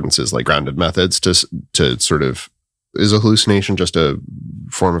other affordances like grounded methods to sort of, is a hallucination just a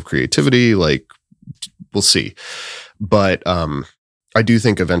form of creativity? Like, we'll see. But I do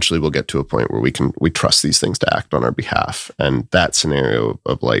think eventually we'll get to a point where we trust these things to act on our behalf. And that scenario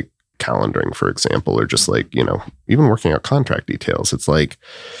of like calendaring, for example, or just like, even working out contract details, it's like,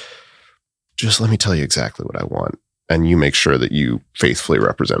 just let me tell you exactly what I want. And you make sure that you faithfully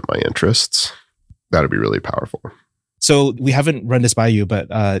represent my interests. That'd be really powerful. So we haven't run this by you,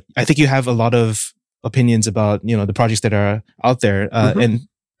 but I think you have a lot of opinions about, the projects that are out there. And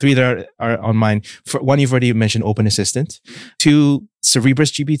 3 that are on mine. For one, you've already mentioned Open Assistant. 2,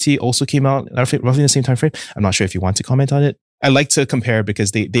 Cerebrus GPT also came out roughly in the same time frame. I'm not sure if you want to comment on it. I like to compare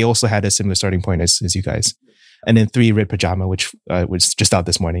because they also had a similar starting point as you guys. And then 3, Red Pajama, which was just out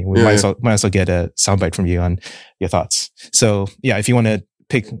this morning. We might as well get a soundbite from you on your thoughts. So yeah, if you want to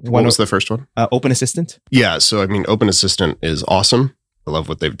pick one. What was the first one? Open Assistant. Yeah. So, I mean, Open Assistant is awesome. I love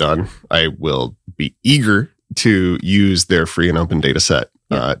what they've done. I will be eager to use their free and open data set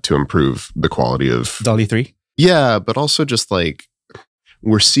to improve the quality of DALL-E 3. Yeah, but also just like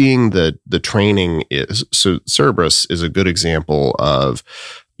we're seeing the training is, so Cerebrus is a good example of,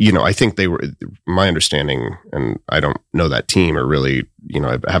 I think they were, my understanding, and I don't know that team or really,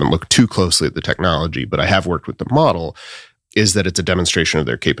 I haven't looked too closely at the technology, but I have worked with the model, is that it's a demonstration of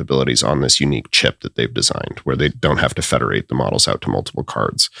their capabilities on this unique chip that they've designed where they don't have to federate the models out to multiple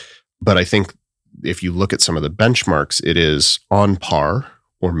cards. But I think if you look at some of the benchmarks, it is on par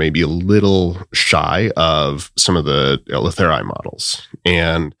or maybe a little shy of some of the Eleutheri models.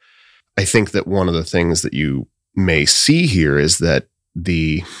 And I think that one of the things that you may see here is that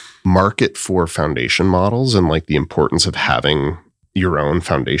the market for foundation models and like the importance of having your own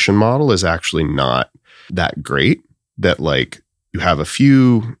foundation model is actually not that great. That like you have a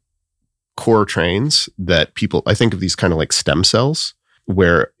few core trains that people, I think of these kind of like stem cells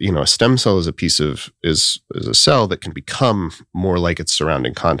where, a stem cell is is a cell that can become more like its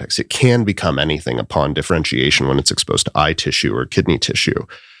surrounding context. It can become anything upon differentiation when it's exposed to eye tissue or kidney tissue.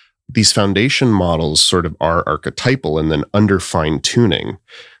 These foundation models sort of are archetypal and then under fine tuning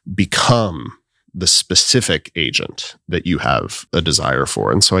become the specific agent that you have a desire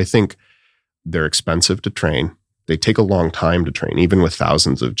for. And so I think they're expensive to train. They take a long time to train. Even with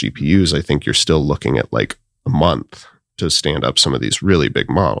thousands of GPUs, I think you're still looking at like a month to stand up some of these really big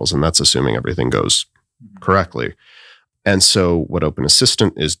models. And that's assuming everything goes correctly. And so what Open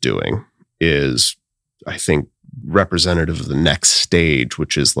Assistant is doing is, I think, representative of the next stage,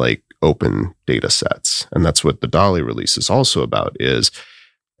 which is like open data sets. And that's what the DALL-E release is also about, is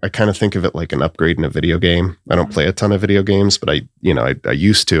I kind of think of it like an upgrade in a video game. I don't play a ton of video games, but I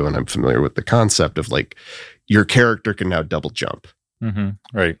used to, and I'm familiar with the concept of like your character can now double jump. Mm-hmm.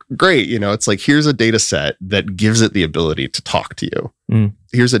 Right. Great. It's like, here's a data set that gives it the ability to talk to you.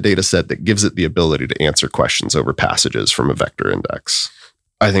 Here's a data set that gives it the ability to answer questions over passages from a vector index.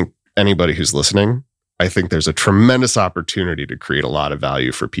 I think anybody who's listening, I think there's a tremendous opportunity to create a lot of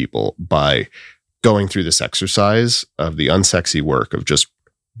value for people by going through this exercise of the unsexy work of just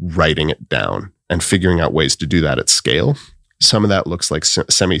writing it down and figuring out ways to do that at scale Some of that looks like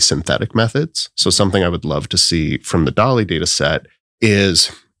semi-synthetic methods. So something I would love to see from the DALL-E data set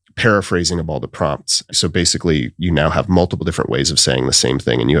is paraphrasing of all the prompts. So basically, you now have multiple different ways of saying the same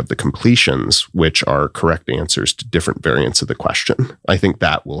thing, and you have the completions, which are correct answers to different variants of the question. I think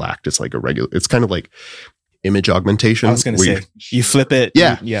that will act as like a regular, it's kind of like image augmentation. I was going to say, you flip it.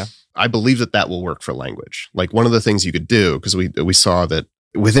 Yeah. Yeah. I believe that will work for language. Like one of the things you could do, because we saw that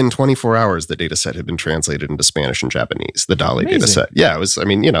within 24 hours, the data set had been translated into Spanish and Japanese, the DALL-E data set. Yeah, it was, I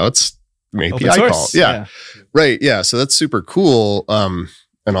mean, it's an API call. Yeah. Right. Yeah. So that's super cool.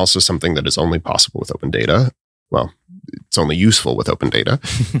 And also something that is only possible with open data. Well, it's only useful with open data.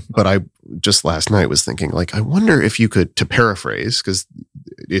 But I just last night was thinking, like, I wonder if you could, to paraphrase, because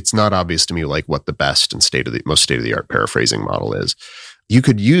it's not obvious to me, like, what the best and most state-of-the-art paraphrasing model is. You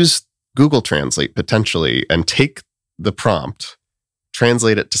could use Google Translate potentially and take the prompt,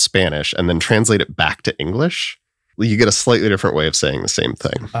 translate it to Spanish, and then translate it back to English. You get a slightly different way of saying the same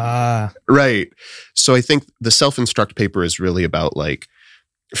thing. Right. So I think the self-instruct paper is really about like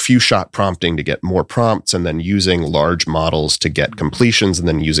few shot prompting to get more prompts, and then using large models to get completions, and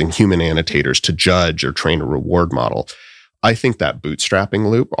then using human annotators to judge or train a reward model. I think that bootstrapping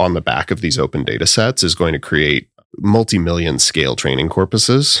loop on the back of these open data sets is going to create multi-million scale training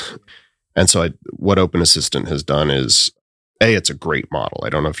corpuses. And so what Open Assistant has done is, it's a great model. I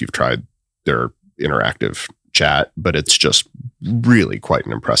don't know if you've tried their interactive chat, but it's just really quite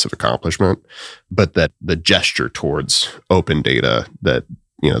an impressive accomplishment. But that the gesture towards open data that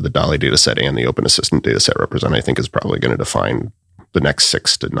the DALL-E data set and the Open Assistant data set represent, I think, is probably going to define the next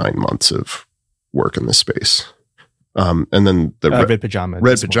 6 to 9 months of work in this space. And then the Red Pajama.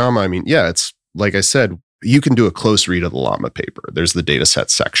 Red Pajama, I mean, yeah, it's like I said, you can do a close read of the Llama paper. There's the data set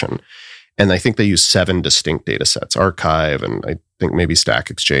section. And I think they use 7 distinct data sets, Archive, and I think maybe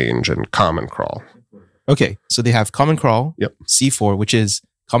Stack Exchange and Common Crawl. Okay, so they have Common Crawl, yep. C4, which is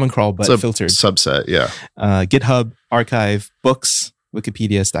Common Crawl, but filtered. Subset, yeah. GitHub, Archive, Books,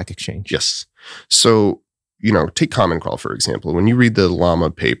 Wikipedia, Stack Exchange. Yes. So, take Common Crawl, for example. When you read the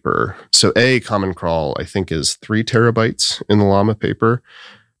Llama paper, so Common Crawl, I think, is 3 terabytes in the Llama paper.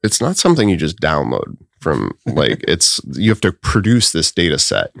 It's not something you just download from, like, you have to produce this data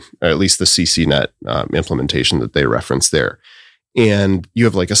set, or at least the CCNet implementation that they reference there. And you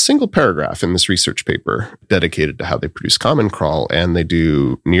have like a single paragraph in this research paper dedicated to how they produce Common Crawl, and they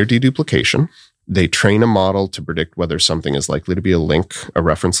do near deduplication. They train a model to predict whether something is likely to be a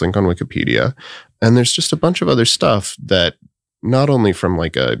reference link on Wikipedia. And there's just a bunch of other stuff that not only from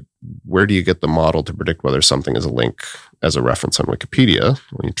like where do you get the model to predict whether something is a link as a reference on Wikipedia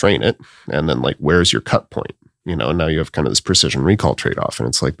when you train it, and then like where's your cut point? Now you have kind of this precision recall trade-off, and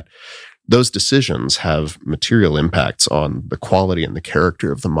it's like those decisions have material impacts on the quality and the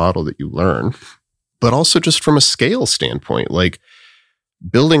character of the model that you learn, but also just from a scale standpoint, like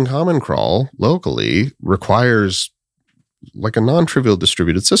building Common Crawl locally requires like a non-trivial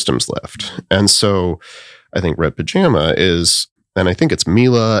distributed systems lift. And so I think Red Pajama is, and I think it's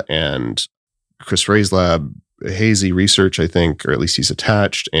Mila and Chris Ray's lab, Hazy Research, I think, or at least he's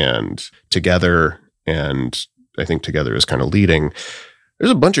attached, and Together, and I think Together is kind of leading.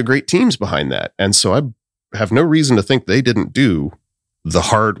 There's a bunch of great teams behind that. And so I have no reason to think they didn't do the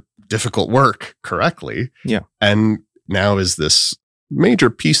hard, difficult work correctly. Yeah. And now is this major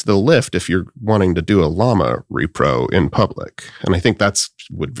piece of the lift if you're wanting to do a Llama repro in public. And I think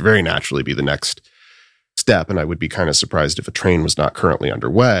would very naturally be the next step. And I would be kind of surprised if a train was not currently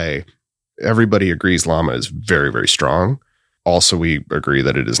underway. Everybody agrees Llama is very, very strong. Also, we agree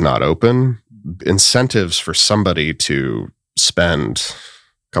that it is not open. Incentives for somebody to spend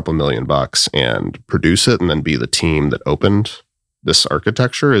a couple $1 million and produce it and then be the team that opened this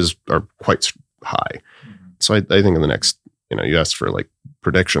architecture are quite high. Mm-hmm. So I think in the next, you asked for like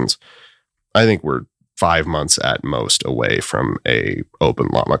predictions. I think we're 5 months at most away from a open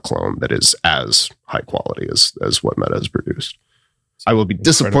Llama clone that is as high quality as what Meta has produced. I will be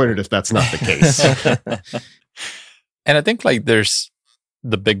disappointed if that's not the case. And I think like there's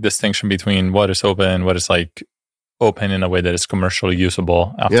the big distinction between what is open, what is like open in a way that is commercially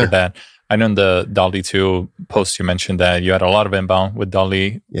usable after that. I know in the DALL-E 2 post you mentioned that you had a lot of inbound with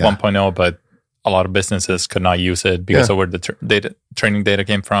DALL-E 1.0, but a lot of businesses could not use it because of where the training data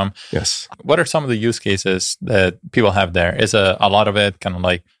came from. Yes. What are some of the use cases that people have there? Is a lot of it kind of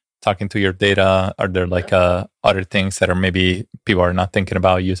like talking to your data? Are there like other things that are maybe people are not thinking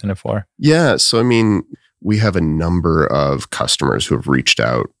about using it for? Yeah. So, I mean, we have a number of customers who have reached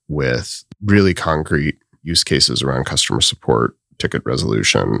out with really concrete use cases around customer support, ticket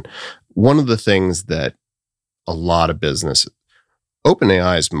resolution. One of the things that a lot of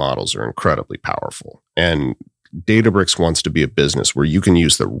OpenAI's models are incredibly powerful. And Databricks wants to be a business where you can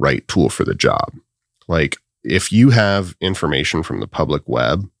use the right tool for the job. Like if you have information from the public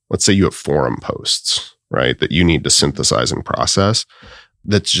web, let's say you have forum posts, right, that you need to synthesize and process,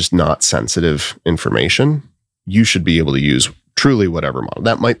 that's just not sensitive information, you should be able to use truly whatever model.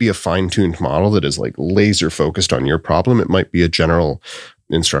 That might be a fine-tuned model that is like laser focused on your problem. It might be a general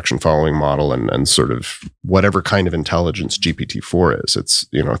instruction following model and sort of whatever kind of intelligence GPT-4 is. It's,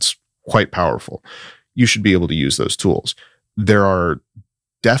 it's quite powerful. You should be able to use those tools. There are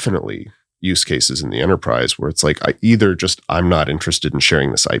definitely use cases in the enterprise where it's like, I'm not interested in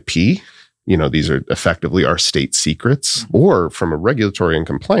sharing this IP. These are effectively our state secrets. Or from a regulatory and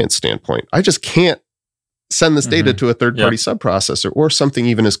compliance standpoint, I just can't send this data to a third-party subprocessor, or something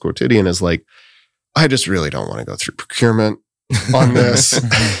even as quotidian as like, I just really don't want to go through procurement on this.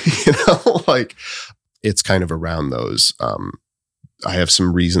 Like it's kind of around those. I have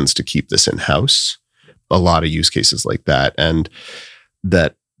some reasons to keep this in-house. A lot of use cases like that. And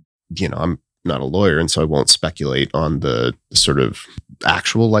that, I'm not a lawyer, and so I won't speculate on the sort of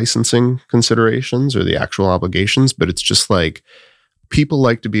actual licensing considerations or the actual obligations, but it's just like people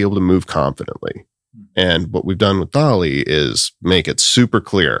like to be able to move confidently. And what we've done with DALL-E is make it super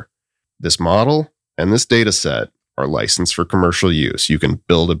clear. This model and this data set are licensed for commercial use. You can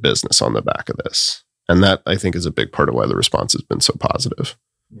build a business on the back of this. And that, I think, is a big part of why the response has been so positive.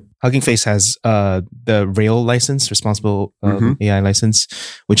 Hugging Face has the RAIL license, Responsible AI license,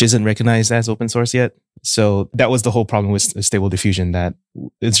 which isn't recognized as open source yet. So that was the whole problem with Stable Diffusion, that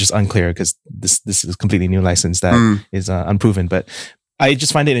it's just unclear because this is a completely new license that is unproven. But I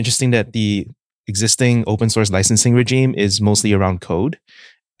just find it interesting that the existing open source licensing regime is mostly around code.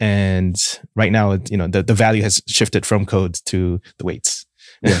 And right now, the value has shifted from code to the weights.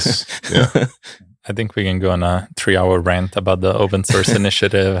 Yes. Yeah. I think we can go on a 3-hour rant about the open source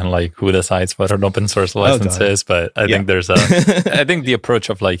initiative and like who decides what an open source license is. But I think I think the approach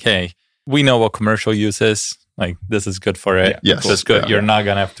of like, hey, we know what commercial use is. Like, this is good for it. Yes. This is good. You're not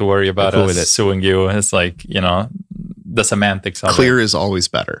going to have to worry about us suing you. It's like, the semantics of Clear is always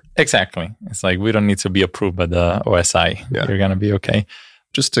better. Exactly. It's like, we don't need to be approved by the OSI. Yeah. You're going to be okay.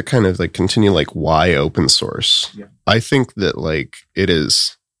 Just to kind of like continue, like, why open source? Yeah. I think that like it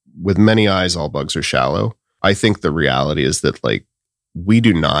is, with many eyes, all bugs are shallow. I think the reality is that like we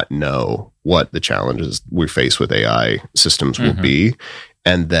do not know what the challenges we face with AI systems will be,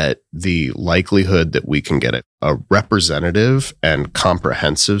 and that the likelihood that we can get a representative and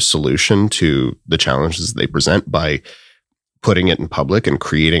comprehensive solution to the challenges they present by putting it in public and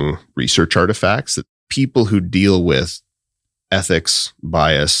creating research artifacts that people who deal with ethics,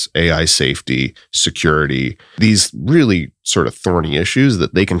 bias, AI safety, security, these really sort of thorny issues,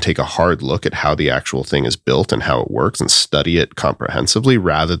 that they can take a hard look at how the actual thing is built and how it works and study it comprehensively,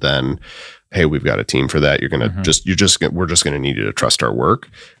 rather than, hey, we've got a team for that. We're just going to need you to trust our work.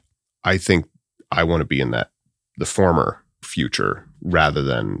 I think I want to be in the former future, rather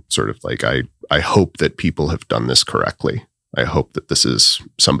than sort of like, I hope that people have done this correctly. I hope that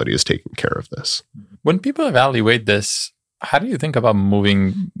somebody is taking care of this. When people evaluate this, how do you think about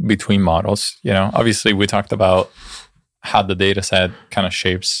moving between models? Obviously we talked about how the data set kind of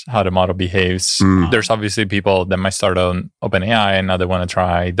shapes how the model behaves. There's obviously people that might start on OpenAI and now they want to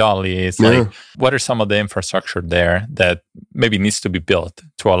try DALL-E. It's like, what are some of the infrastructure there that maybe needs to be built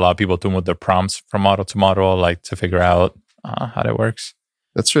to allow people to move their prompts from model to model, like to figure out how that works?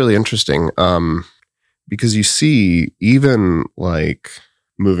 That's really interesting. Because you see, even like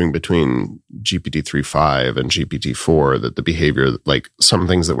moving between GPT-3.5 and GPT-4, that the behavior, like some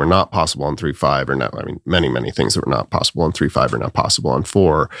things that were not possible on 3.5 are now, many, many things that were not possible on 3.5 are now possible on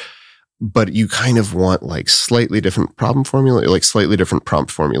 4. But you kind of want like slightly different problem formula, like slightly different prompt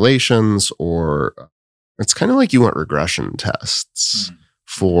formulations, or it's kind of like you want regression tests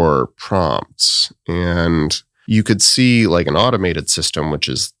for prompts. And you could see like an automated system, which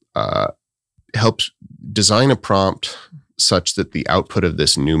is helps design a prompt such that the output of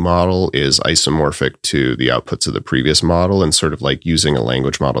this new model is isomorphic to the outputs of the previous model, and sort of like using a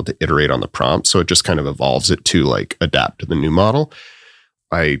language model to iterate on the prompt. So it just kind of evolves it to like adapt to the new model.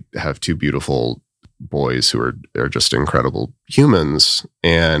 I have 2 beautiful boys who are just incredible humans.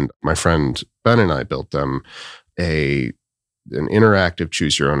 And my friend Ben and I built them an interactive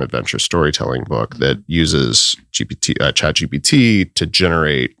choose your own adventure storytelling book that uses ChatGPT to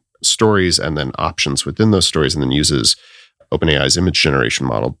generate stories and then options within those stories, and then uses OpenAI's image generation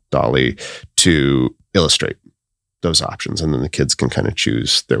model, DALL-E, to illustrate those options. And then the kids can kind of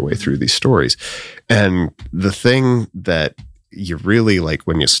choose their way through these stories. And the thing that you really like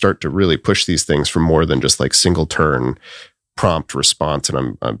when you start to really push these things for more than just like single turn prompt response,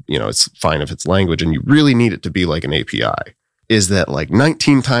 and I'm it's fine if it's language, and you really need it to be like an API, is that like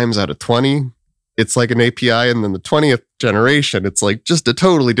 19 times out of 20, it's like an API, and then the 20th generation, it's like just a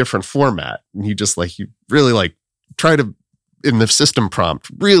totally different format. And you really like try to, in the system prompt,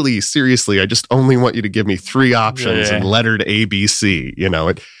 really seriously, I just only want you to give me 3 options and lettered A, B, C.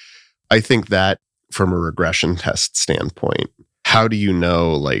 I think that from a regression test standpoint, how do you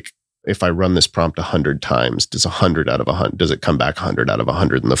know, like, if I run this prompt 100 times, does it come back 100 out of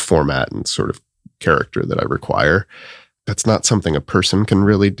 100 in the format and sort of character that I require? That's not something a person can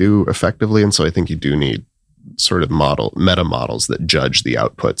really do effectively. And so I think you do need sort of meta models that judge the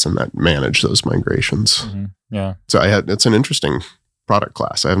outputs and that manage those migrations. Mm-hmm. Yeah. So it's an interesting product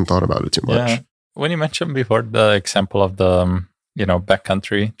class. I haven't thought about it too much. Yeah. When you mentioned before the example of the,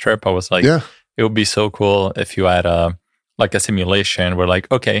 backcountry trip, I was like, it would be so cool if you had a simulation where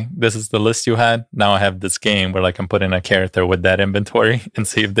like, okay, this is the list you had. Now I have this game where like I'm putting a character with that inventory and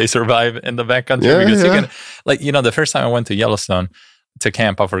see if they survive in the backcountry. Because you can, the first time I went to Yellowstone to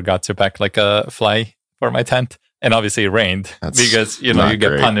camp, I forgot to pack like a fly for my tent. And obviously it rained because, you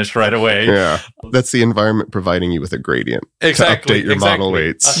get punished right away. Yeah. That's the environment providing you with a gradient to update your model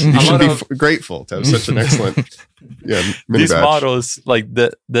weights. You should be grateful to have such an excellent these models, like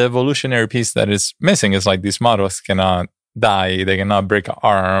the evolutionary piece that is missing is like these models cannot die, they cannot break an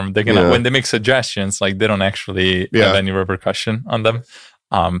arm, they cannot, when they make suggestions, like they don't actually have any repercussion on them.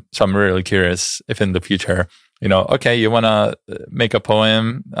 So I'm really curious if in the future, okay, you want to make a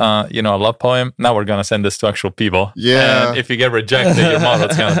poem, a love poem. Now we're going to send this to actual people. Yeah. And if you get rejected, your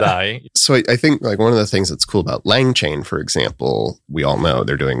model's going to die. So I think like one of the things that's cool about LangChain, for example, we all know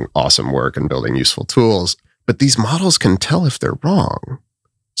they're doing awesome work and building useful tools, but these models can tell if they're wrong.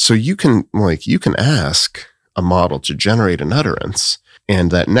 So you can ask a model to generate an utterance,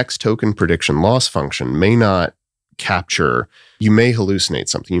 and that next token prediction loss function may not capture, you may hallucinate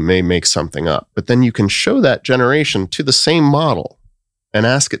something, you may make something up, but then you can show that generation to the same model and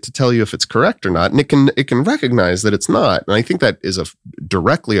ask it to tell you if it's correct or not, and it can recognize that it's not. And I think that is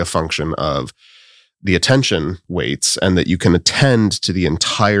directly a function of the attention weights, and that you can attend to the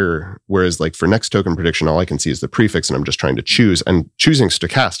entire, whereas like for next token prediction, all I can see is the prefix and I'm just trying to choose, and choosing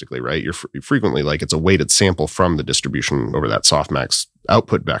stochastically, right? You're frequently like, it's a weighted sample from the distribution over that softmax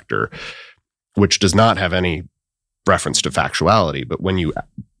output vector, which does not have any reference to factuality. But when you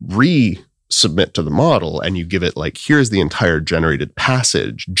resubmit to the model and you give it like, here's the entire generated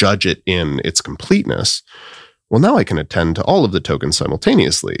passage, judge it in its completeness, well, now I can attend to all of the tokens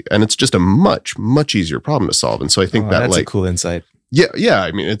simultaneously. And it's just a much, much easier problem to solve. And so I think that's a cool insight. Yeah.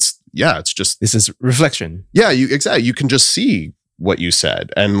 I mean, it's just, this is reflection. Yeah, exactly. You can just see what you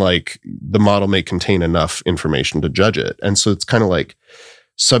said, and like the model may contain enough information to judge it. And so it's kind of like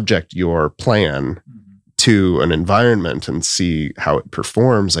subject your plan to an environment and see how it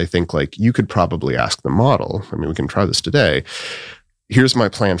performs. I think like you could probably ask the model, I mean, we can try this today. Here's my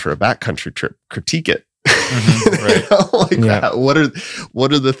plan for a backcountry trip. Critique it. Mm-hmm, right. That.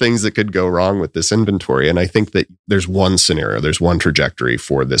 What are the things that could go wrong with this inventory? And I think that there's one scenario, there's one trajectory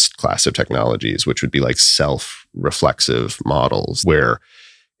for this class of technologies, which would be like self-reflexive models where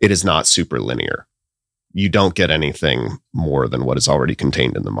it is not super linear. You don't get anything more than what is already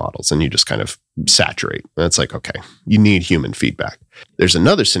contained in the models, and you just kind of saturate. And it's like, okay, you need human feedback. There's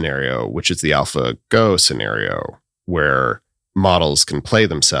another scenario, which is the AlphaGo scenario, where models can play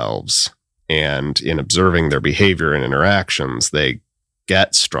themselves, and in observing their behavior and interactions, they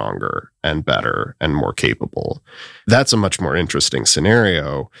get stronger and better and more capable. That's a much more interesting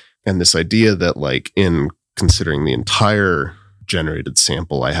scenario. And this idea that like in considering the entire generated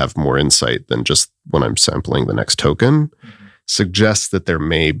sample, I have more insight than just when I'm sampling the next token, suggests that there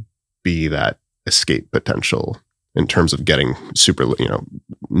may be that escape potential in terms of getting super,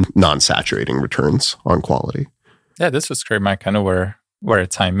 non-saturating returns on quality. Yeah, this was great, Mike. I know we're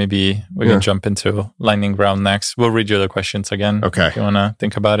at time. Maybe we can jump into lightning round next. We'll read you the questions again. Okay. If you want to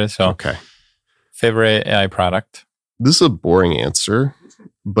think about it. So, okay. Favorite AI product? This is a boring answer,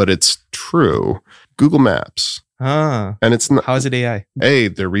 but it's true. Google Maps. And it's not, how is it AI?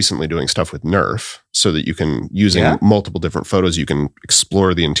 They're recently doing stuff with Nerf so that you can, using multiple different photos, you can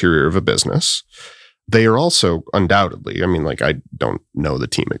explore the interior of a business. They are also undoubtedly, I mean, like I don't know the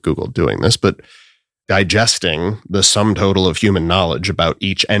team at Google doing this, but digesting the sum total of human knowledge about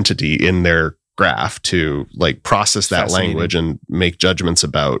each entity in their graph to like process that language and make judgments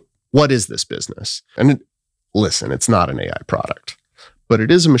about what is this business. And listen, it's not an AI product, but it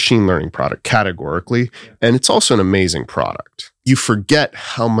is a machine learning product categorically. And it's also an amazing product. You forget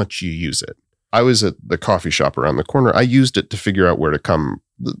how much you use it. I was at the coffee shop around the corner. I used it to figure out where to come.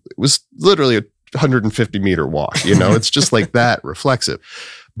 It was literally 150 meter walk, you know, it's just like that reflexive.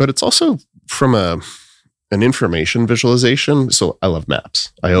 But it's also from an information visualization. So I love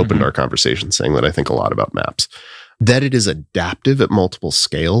maps. I opened our conversation saying that I think a lot about maps, that it is adaptive at multiple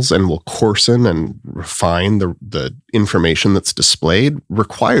scales and will coarsen and refine the information that's displayed,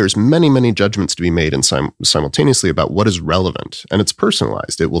 requires many, many judgments to be made and simultaneously about what is relevant. And it's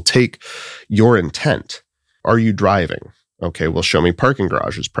personalized. It will take your intent. Are you driving? Okay, well, show me parking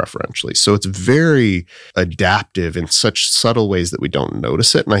garages preferentially. So it's very adaptive in such subtle ways that we don't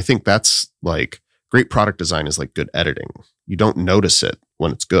notice it. And I think that's like great product design is like good editing. You don't notice it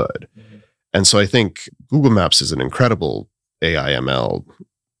when it's good. And so I think Google Maps is an incredible AI ML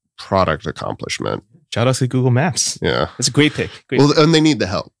product accomplishment. Shout out to Google Maps. Yeah. It's a great pick. And they need the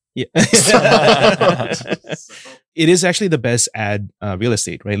help. Yeah. It is actually the best ad real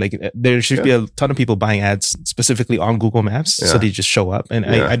estate, right? Like there should be a ton of people buying ads specifically on Google Maps. So they just show up. And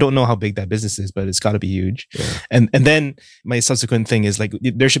I don't know how big that business is, but it's got to be huge. Yeah. And then my subsequent thing is like,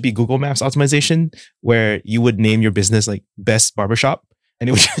 there should be Google Maps optimization where you would name your business like Best Barbershop. And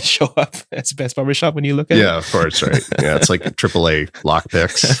it would just show up as Best Barbershop when you look at it. Yeah, of course, right. Yeah, it's like AAA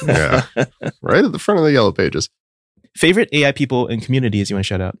lockpicks. Yeah, right at the front of the yellow pages. Favorite AI people and communities you want to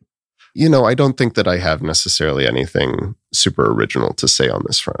shout out? You know, I don't think that I have necessarily anything super original to say on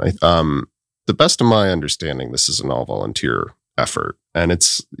this front. The best of my understanding, this is an all-volunteer effort. And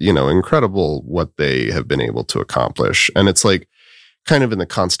it's, you know, incredible what they have been able to accomplish. And it's like kind of in the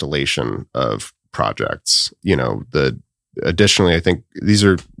constellation of projects, you know, additionally, I think these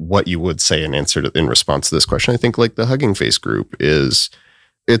are what you would say in response to this question. I think like the Hugging Face group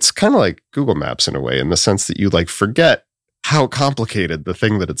it's kind of like Google Maps in a way, in the sense that you like forget how complicated the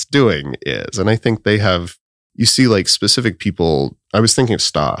thing that it's doing is. And I think you see like specific people. I was thinking of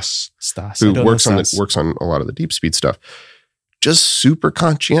Stas, who works on a lot of the deep speed stuff, just super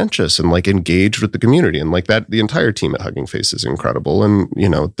conscientious and like engaged with the community. And like that, the entire team at Hugging Face is incredible. And, you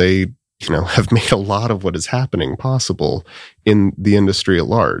know, they have made a lot of what is happening possible in the industry at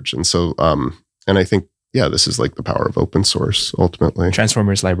large. And so, and I think, this is like the power of open source ultimately.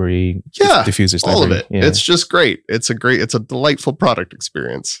 Transformers library, diffusers all library. Of it. Yeah. It's just great. It's a delightful product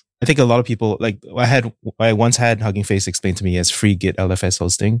experience. I think a lot of people, like I once had Hugging Face explained to me as free Git LFS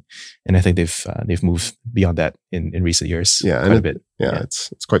hosting. And I think they've moved beyond that in recent years. Yeah. Quite a bit. Yeah.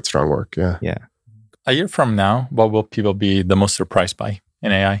 It's quite strong work. Yeah. Yeah. A year from now, what will people be the most surprised by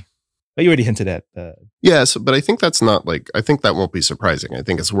in AI? But you already hinted at. Yes, but I think that's not I think that won't be surprising. I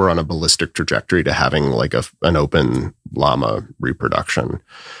think we're on a ballistic trajectory to having like an open llama reproduction.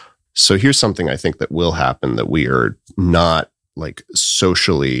 So here's something I think that will happen that we are not like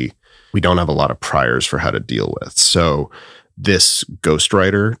socially, we don't have a lot of priors for how to deal with. So this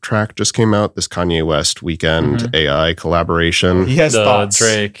Ghostwriter track just came out, this Kanye West Weeknd AI collaboration. He has thoughts.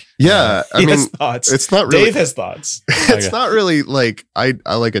 Drake. Yeah. I mean, has thoughts. It's not really. Dave has thoughts. It's not really like, I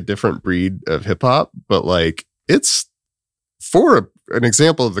like a different breed of hip hop, but like it's for an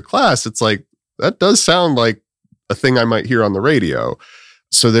example of the class, it's like, that does sound like a thing I might hear on the radio.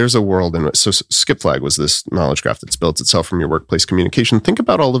 So there's a world in which, so Skipflag was this knowledge graph that's built itself from your workplace communication. Think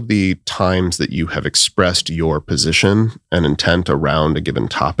about all of the times that you have expressed your position and intent around a given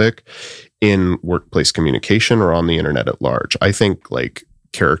topic in workplace communication or on the internet at large. I think like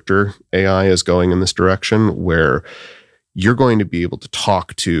character AI is going in this direction where you're going to be able to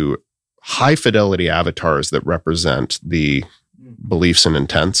talk to high fidelity avatars that represent the beliefs and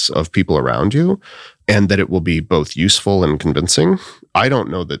intents of people around you, and that it will be both useful and convincing. I don't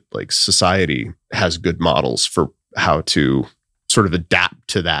know that like society has good models for how to sort of adapt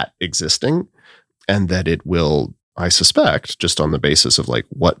to that existing, and that it will, I suspect, just on the basis of like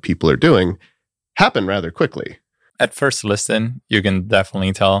what people are doing, happen rather quickly. At first listen, you can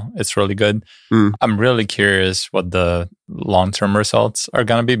definitely tell it's really good. I'm really curious what the long-term results are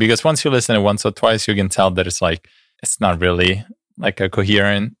going to be, because once you listen to it once or twice, you can tell that it's not really like a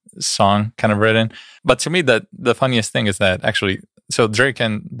coherent song kind of written. But to me, the funniest thing is that actually, so Drake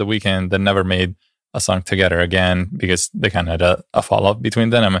and The Weeknd, they never made a song together again because they kind of had a fall-off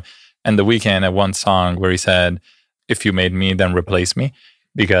between them. And The Weeknd had one song where he said, "If you made me, then replace me."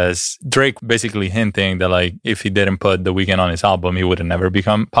 Because Drake basically hinting that like if he didn't put The Weeknd on his album, he would have never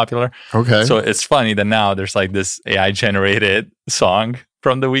become popular. Okay. So it's funny that now there's like this AI generated song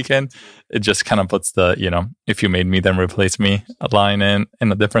from The Weeknd. It just kind of puts the, "if you made me, then replace me" a line in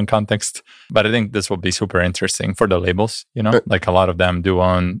a different context. But I think this will be super interesting for the labels, like a lot of them do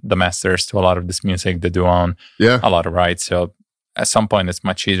own the masters to a lot of this music. They do own a lot of rights. So at some point, it's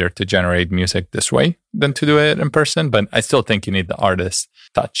much easier to generate music this way than to do it in person. But I still think you need the artist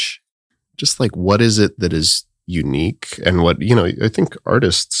touch. Just like, what is it that is unique. And what, I think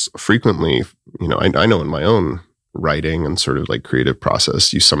artists frequently, I know in my own writing and sort of like creative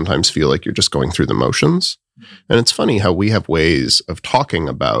process, you sometimes feel like you're just going through the motions. And it's funny how we have ways of talking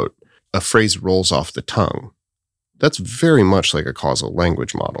about a phrase rolls off the tongue. That's very much like a causal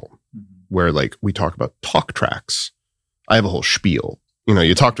language model where like we talk about talk tracks. I have a whole spiel.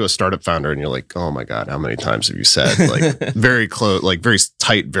 You talk to a startup founder and you're like, oh my God, how many times have you said like very close, like very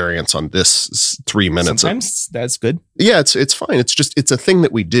tight variants on this 3 minutes? Sometimes that's good. Yeah, it's fine. It's a thing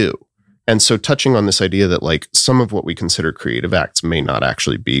that we do. And so touching on this idea that like some of what we consider creative acts may not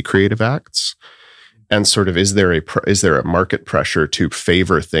actually be creative acts. And sort of, is there a market pressure to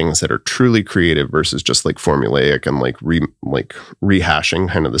favor things that are truly creative versus just like formulaic and like rehashing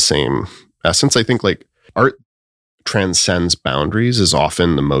kind of the same essence? I think like art transcends boundaries is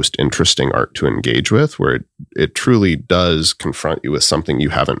often the most interesting art to engage with, where it truly does confront you with something you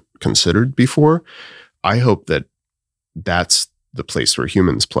haven't considered before. I hope that that's the place where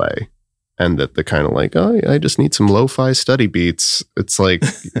humans play. And that the kind of like, oh, I just need some lo-fi study beats. It's like,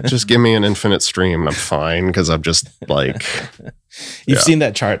 just give me an infinite stream and I'm fine because I'm just like... You've seen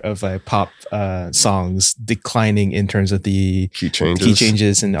that chart of like pop songs declining in terms of the key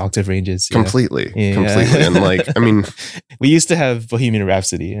changes and octave ranges. Completely. And like, I mean... we used to have Bohemian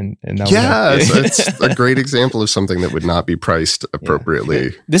Rhapsody and now it's a great example of something that would not be priced appropriately.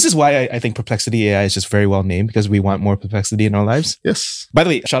 Yeah. This is why I think Perplexity AI is just very well named, because we want more perplexity in our lives. Yes. By the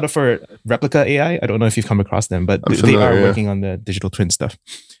way, shout out for Replica AI. I don't know if you've come across them, but they are working on the digital twin stuff.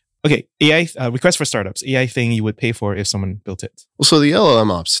 Okay, AI, request for startups, AI thing you would pay for if someone built it. Well, so the LLM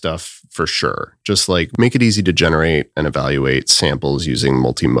ops stuff, for sure. Just like make it easy to generate and evaluate samples using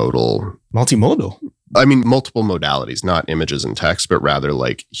multimodal. Multimodal? I mean, multiple modalities, not images and text, but rather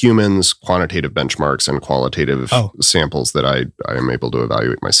like humans, quantitative benchmarks, and qualitative samples that I am able to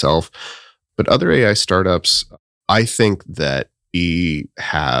evaluate myself. But other AI startups, I think that we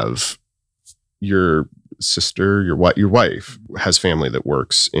have your sister, your wife has family that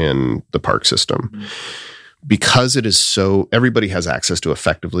works in the park system. Because it is so, everybody has access to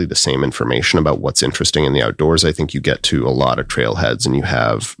effectively the same information about what's interesting in the outdoors. I think you get to a lot of trailheads and you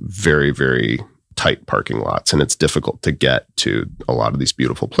have very, very tight parking lots, and it's difficult to get to a lot of these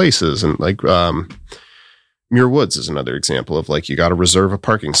beautiful places. And like Muir Woods is another example of like, you got to reserve a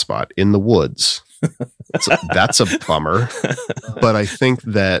parking spot in the woods. That's a bummer. But I think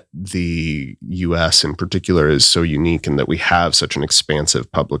that the US in particular is so unique in that we have such an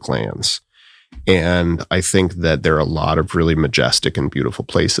expansive public lands. And I think that there are a lot of really majestic and beautiful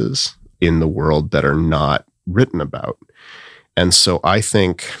places in the world that are not written about. And so I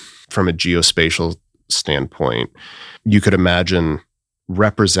think from a geospatial standpoint, you could imagine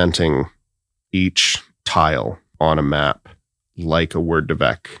representing each tile on a map like a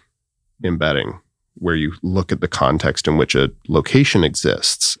Word2Vec embedding, where you look at the context in which a location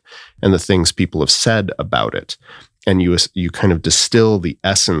exists and the things people have said about it. And you kind of distill the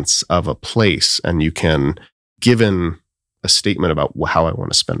essence of a place, and you can, given a statement about how I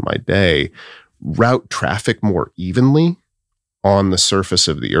want to spend my day, route traffic more evenly on the surface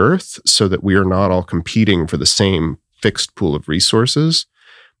of the earth so that we are not all competing for the same fixed pool of resources.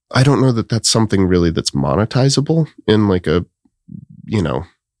 I don't know that that's something really that's monetizable in like a,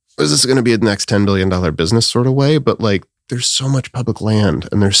 is this going to be a next $10 billion business sort of way? But like, there's so much public land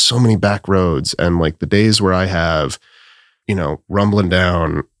and there's so many back roads. And like the days where I have, rumbling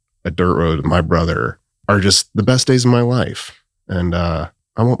down a dirt road with my brother are just the best days of my life. And I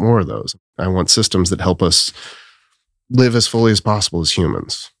want more of those. I want systems that help us live as fully as possible as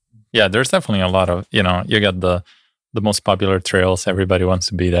humans. Yeah, there's definitely a lot of, you got the most popular trails. Everybody wants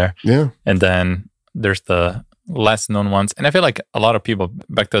to be there. Yeah. And then there's the less known ones. And I feel like a lot of people,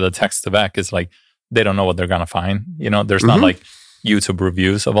 back to the text to back, is like, they don't know what they're going to find. There's not like YouTube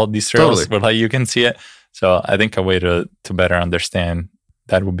reviews of all these trails, but like you can see it. So I think a way to better understand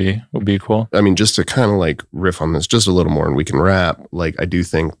that would be cool. I mean, just to kind of like riff on this just a little more and we can wrap, like I do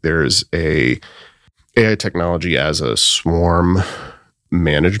think there's a AI technology as a swarm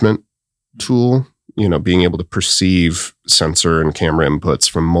management tool, being able to perceive sensor and camera inputs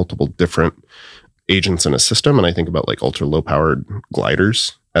from multiple different agents in a system. And I think about like ultra low powered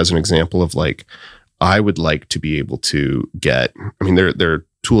gliders as an example of like, I would like to be able to get, there are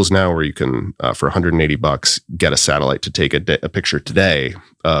tools now where you can, for $180, get a satellite to take a picture today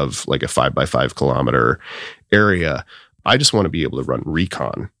of like a 5x5 kilometer area. I just want to be able to run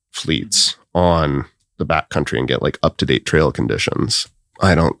recon fleets on the backcountry and get like up-to-date trail conditions.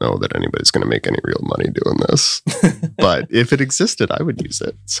 I don't know that anybody's going to make any real money doing this, but if it existed, I would use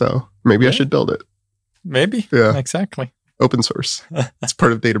it. So maybe I should build it. Maybe. Yeah, exactly. open source. It's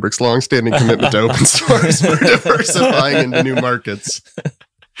part of Databricks' long-standing commitment to open source. We're diversifying into new markets.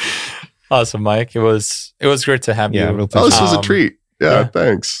 Awesome, Mike. It was great to have you. Real Oh, this was a treat. Yeah,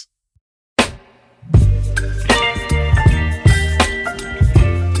 thanks.